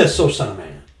seen this, O son of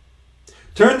man?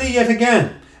 Turn thee yet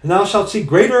again, and thou shalt see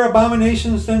greater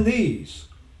abominations than these.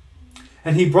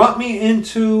 And he brought me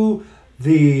into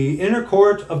the inner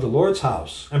court of the Lord's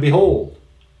house. And behold,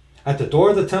 at the door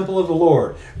of the temple of the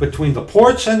Lord, between the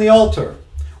porch and the altar,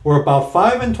 were about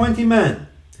 25 men,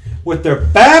 with their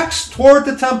backs toward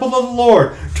the temple of the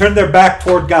Lord, turned their back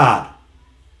toward God.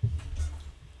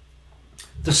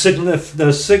 The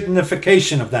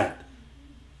signification of that.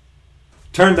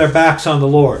 Turned their backs on the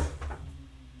Lord.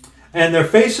 And their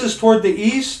faces toward the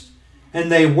east,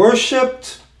 and they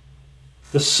worshipped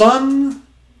the sun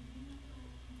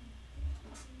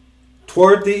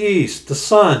toward the east. The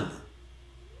sun.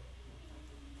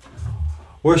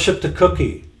 Worshipped the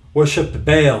cookie. Worshipped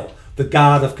Baal, the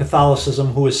god of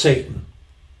Catholicism, who is Satan.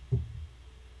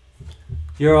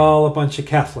 You're all a bunch of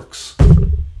Catholics.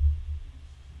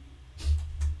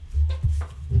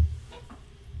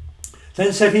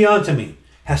 Then said he unto me,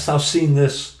 Hast thou seen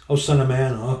this, O son of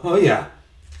man? Oh yeah.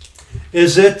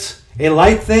 Is it a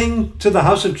light thing to the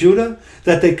house of Judah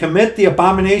that they commit the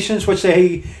abominations which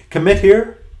they commit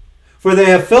here? For they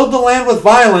have filled the land with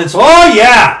violence. Oh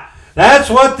yeah! That's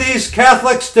what these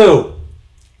Catholics do.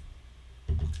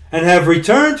 And have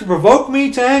returned to provoke me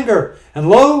to anger. And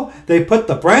lo, they put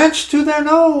the branch to their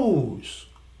nose.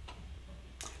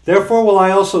 Therefore will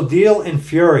I also deal in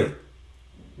fury.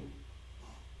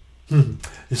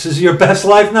 This is your best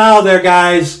life now there,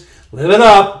 guys. Live it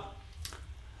up.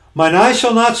 Mine eye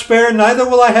shall not spare, neither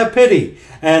will I have pity.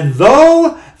 And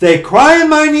though they cry in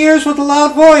mine ears with a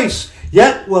loud voice,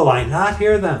 yet will I not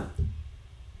hear them.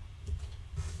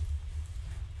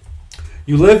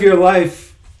 You live your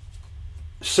life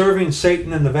serving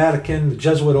Satan in the Vatican, the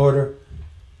Jesuit order,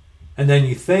 and then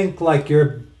you think, like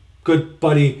your good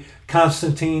buddy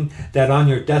Constantine, that on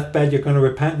your deathbed you're going to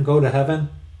repent and go to heaven?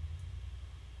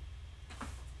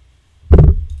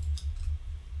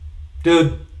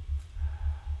 Dude,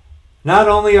 not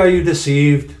only are you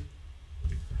deceived,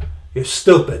 you're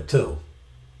stupid too.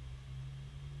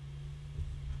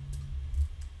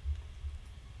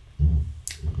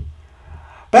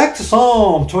 Back to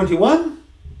Psalm 21,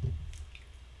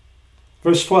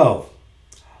 verse 12.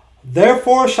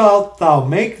 Therefore shalt thou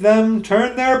make them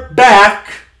turn their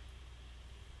back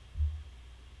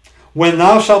when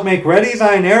thou shalt make ready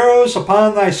thine arrows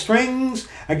upon thy strings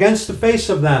against the face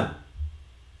of them.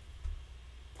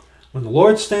 When the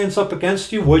Lord stands up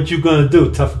against you, what you going to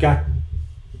do, tough guy?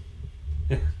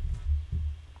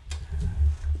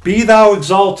 Be thou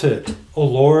exalted, O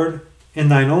Lord, in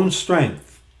thine own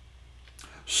strength.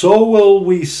 So will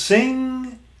we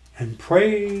sing and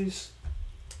praise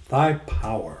thy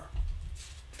power.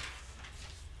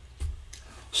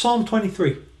 Psalm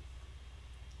 23.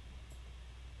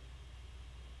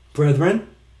 Brethren,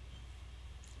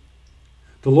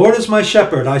 the Lord is my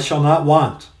shepherd, I shall not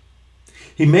want.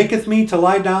 He maketh me to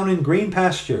lie down in green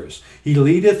pastures. He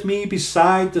leadeth me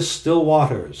beside the still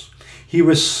waters. He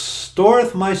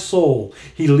restoreth my soul.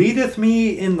 He leadeth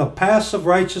me in the paths of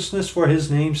righteousness for his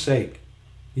name's sake.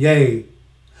 Yea,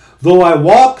 though I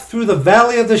walk through the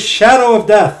valley of the shadow of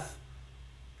death,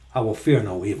 I will fear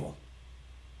no evil.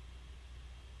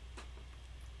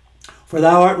 For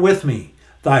thou art with me.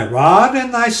 Thy rod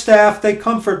and thy staff, they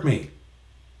comfort me.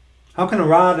 How can a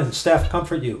rod and staff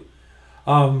comfort you?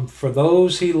 For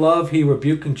those he love, he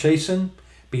rebuke and chasten.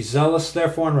 Be zealous,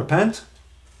 therefore, and repent.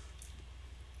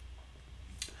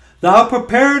 Thou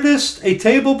preparedst a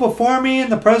table before me in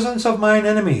the presence of mine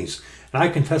enemies. And I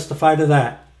can testify to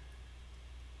that.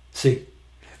 See,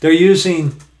 they're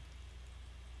using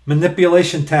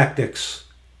manipulation tactics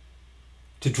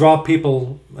to draw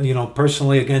people,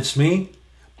 personally against me.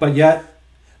 But yet,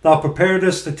 thou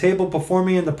preparedst a table before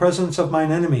me in the presence of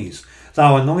mine enemies.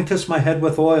 Thou anointest my head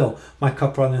with oil, my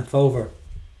cup runneth over.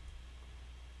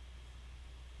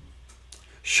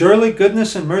 Surely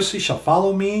goodness and mercy shall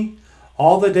follow me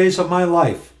all the days of my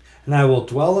life, and I will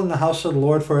dwell in the house of the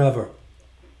Lord forever.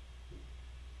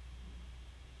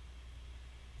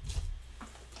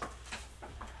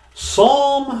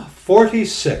 Psalm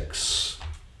 46.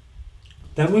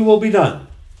 Then we will be done.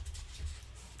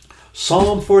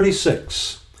 Psalm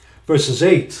 46, verses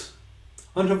 8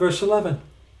 unto verse 11.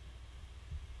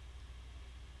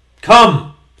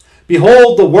 Come,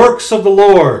 behold the works of the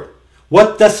Lord,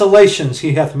 what desolations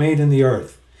he hath made in the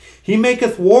earth. He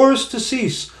maketh wars to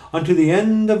cease unto the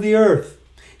end of the earth.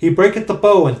 He breaketh the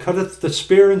bow and cutteth the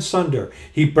spear in sunder.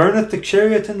 He burneth the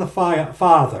chariot in the fire.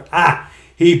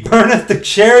 He burneth the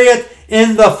chariot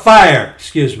in the fire.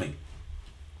 Excuse me.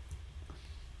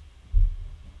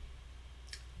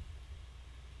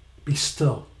 Be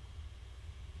still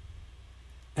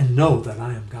and know that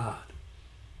I am God.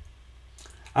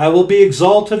 I will be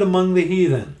exalted among the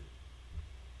heathen.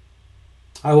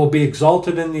 I will be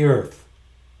exalted in the earth.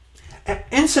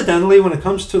 Incidentally, when it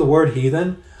comes to the word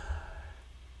heathen,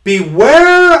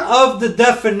 beware of the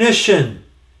definition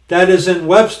that is in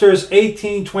Webster's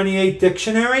 1828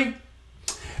 dictionary,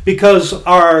 because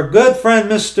our good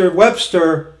friend Mr.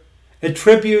 Webster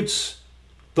attributes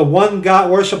the one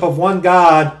God, worship of one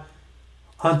God,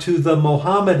 unto the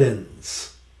Mohammedans.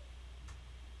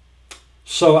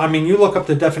 So, you look up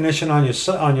the definition on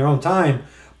your own time,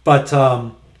 but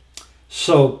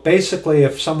so basically,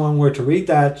 if someone were to read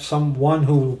that, someone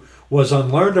who was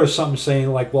unlearned or something,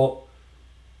 saying like, well,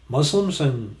 Muslims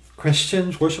and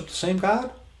Christians worship the same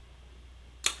God?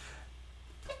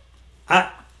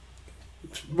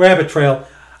 Rabbit trail.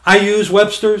 I use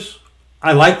Webster's.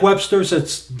 I like Webster's.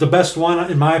 It's the best one,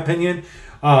 in my opinion,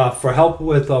 for help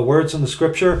with words in the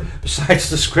scripture, besides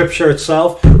the scripture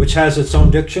itself, which has its own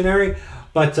dictionary.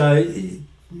 But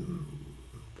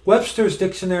Webster's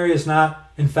dictionary is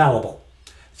not infallible.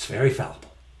 It's very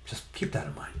fallible. Just keep that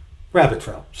in mind. Rabbit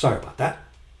trail. Sorry about that.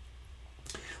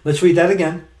 Let's read that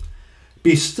again.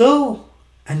 Be still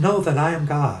and know that I am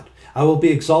God. I will be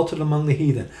exalted among the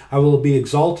heathen. I will be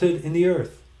exalted in the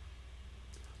earth.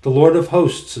 The Lord of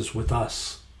hosts is with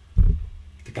us.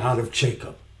 The God of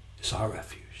Jacob is our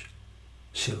refuge.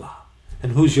 Selah.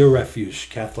 And who's your refuge,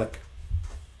 Catholic?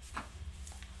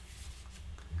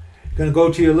 Going to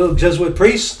go to your little Jesuit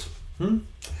priest? Going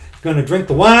to drink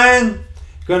the wine?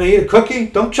 Going to eat a cookie?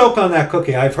 Don't choke on that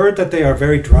cookie. I've heard that they are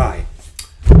very dry.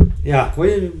 Yeah,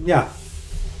 yeah.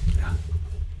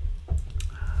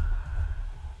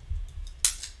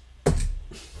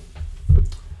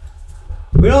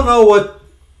 We don't know what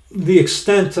the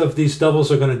extent of these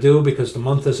devils are going to do because the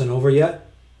month isn't over yet.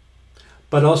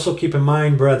 But also keep in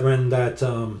mind, brethren, that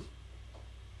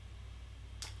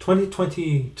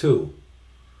 2022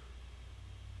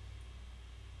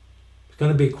 is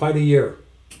going to be quite a year.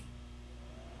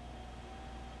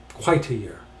 Quite a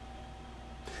year.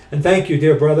 And thank you,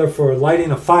 dear brother, for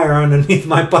lighting a fire underneath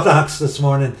my buttocks this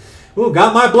morning. Ooh,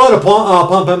 got my blood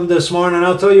pumping this morning,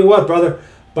 I'll tell you what, brother.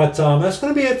 But that's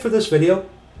going to be it for this video.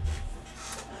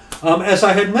 As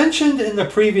I had mentioned in the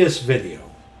previous video,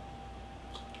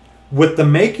 with the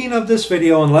making of this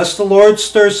video, unless the Lord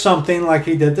stirs something like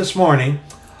he did this morning,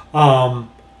 I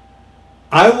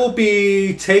will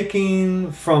be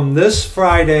taking from this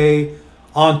Friday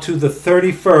onto the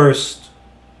 31st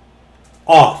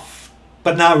off.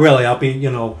 But not really. I'll be,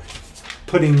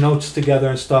 putting notes together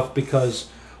and stuff because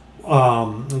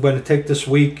I'm going to take this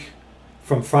week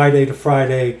from Friday to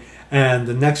Friday, and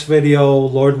the next video,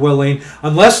 Lord willing,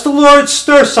 unless the Lord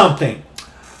stirs something,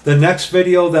 the next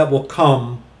video that will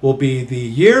come will be the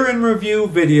year in review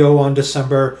video on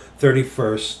December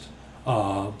 31st,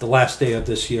 the last day of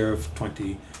this year of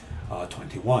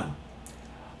 2021.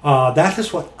 That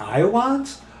is what I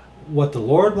want. What the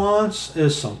Lord wants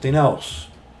is something else.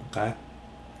 Okay?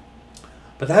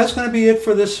 But that's going to be it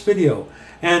for this video.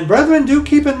 And brethren, do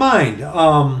keep in mind,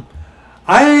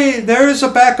 there is a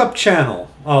backup channel,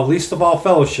 Least of All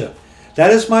Fellowship.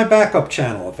 That is my backup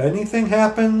channel. If anything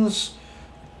happens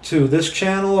to this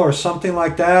channel or something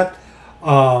like that,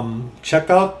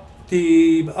 check out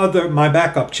my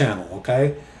backup channel.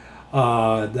 Okay,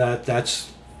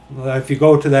 that's if you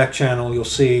go to that channel, you'll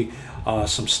see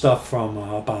some stuff from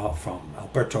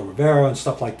Alberto Rivera and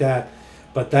stuff like that.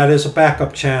 But that is a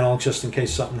backup channel just in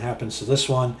case something happens to this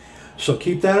one. So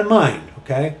keep that in mind,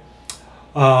 okay?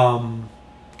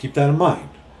 Keep that in mind,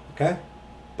 okay?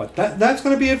 But that's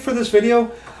going to be it for this video.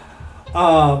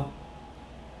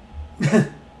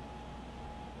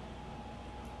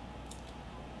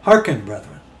 Hearken,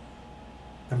 brethren,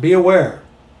 and be aware.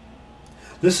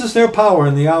 This is their power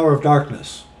in the hour of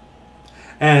darkness.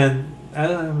 And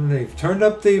they've turned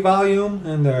up the volume,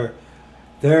 and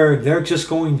they're just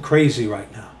going crazy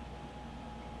right now.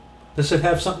 Does it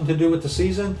have something to do with the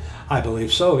season? I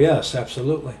believe so, yes,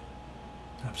 absolutely.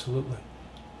 Absolutely.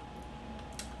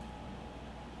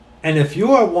 And if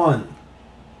you are one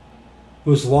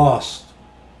who's lost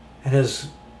and has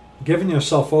given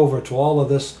yourself over to all of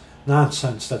this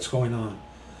nonsense that's going on,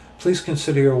 please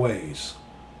consider your ways.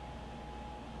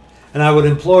 And I would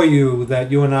implore you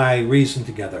that you and I reason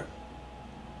together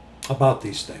about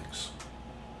these things.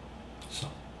 So,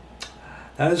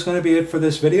 that is going to be it for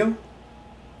this video.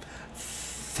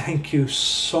 Thank you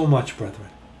so much, brethren.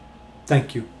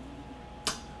 Thank you.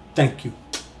 Thank you.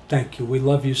 Thank you. We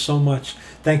love you so much.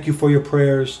 Thank you for your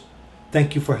prayers.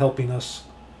 Thank you for helping us.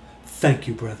 Thank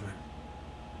you, brethren.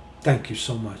 Thank you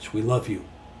so much. We love you.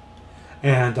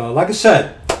 And like I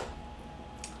said,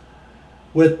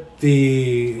 with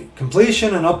the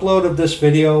completion and upload of this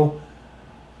video,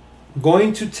 I'm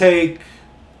going to take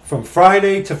from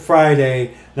Friday to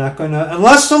Friday, not going to,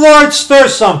 unless the Lord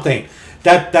stirs something.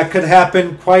 That could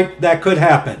happen. That could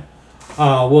happen.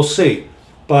 We'll see.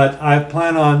 But I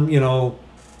plan on,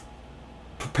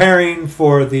 preparing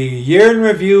for the year in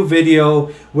review video,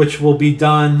 which will be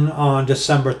done on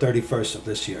December 31st of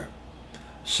this year.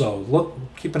 So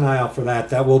keep an eye out for that.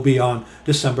 That will be on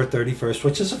December 31st,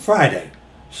 which is a Friday.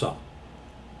 So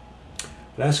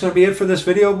that's going to be it for this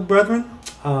video, brethren.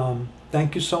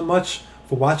 Thank you so much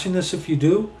for watching this if you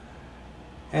do.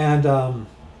 And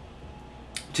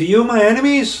to you, my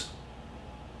enemies,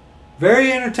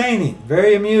 very entertaining,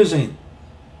 very amusing.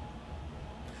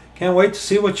 Can't wait to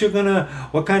see what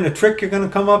kind of trick you're gonna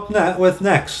come up with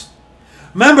next.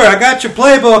 Remember, I got your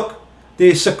playbook,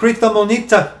 the Secreta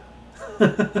Monita.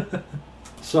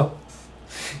 So,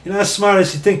 you're not as smart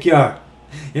as you think you are.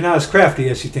 You're not as crafty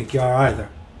as you think you are either.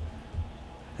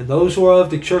 And those who are of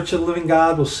the Church of the Living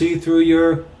God will see through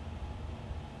your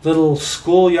little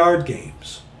schoolyard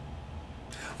games.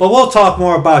 But we'll talk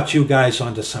more about you guys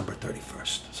on December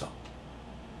 31st. So,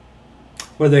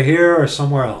 whether here or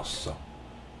somewhere else. So,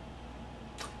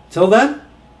 till then,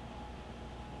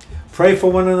 pray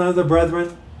for one another,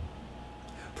 brethren.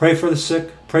 Pray for the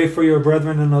sick. Pray for your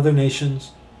brethren in other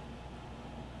nations.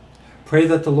 Pray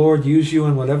that the Lord use you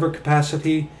in whatever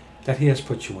capacity that He has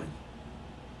put you in.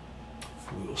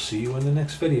 We will see you in the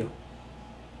next video.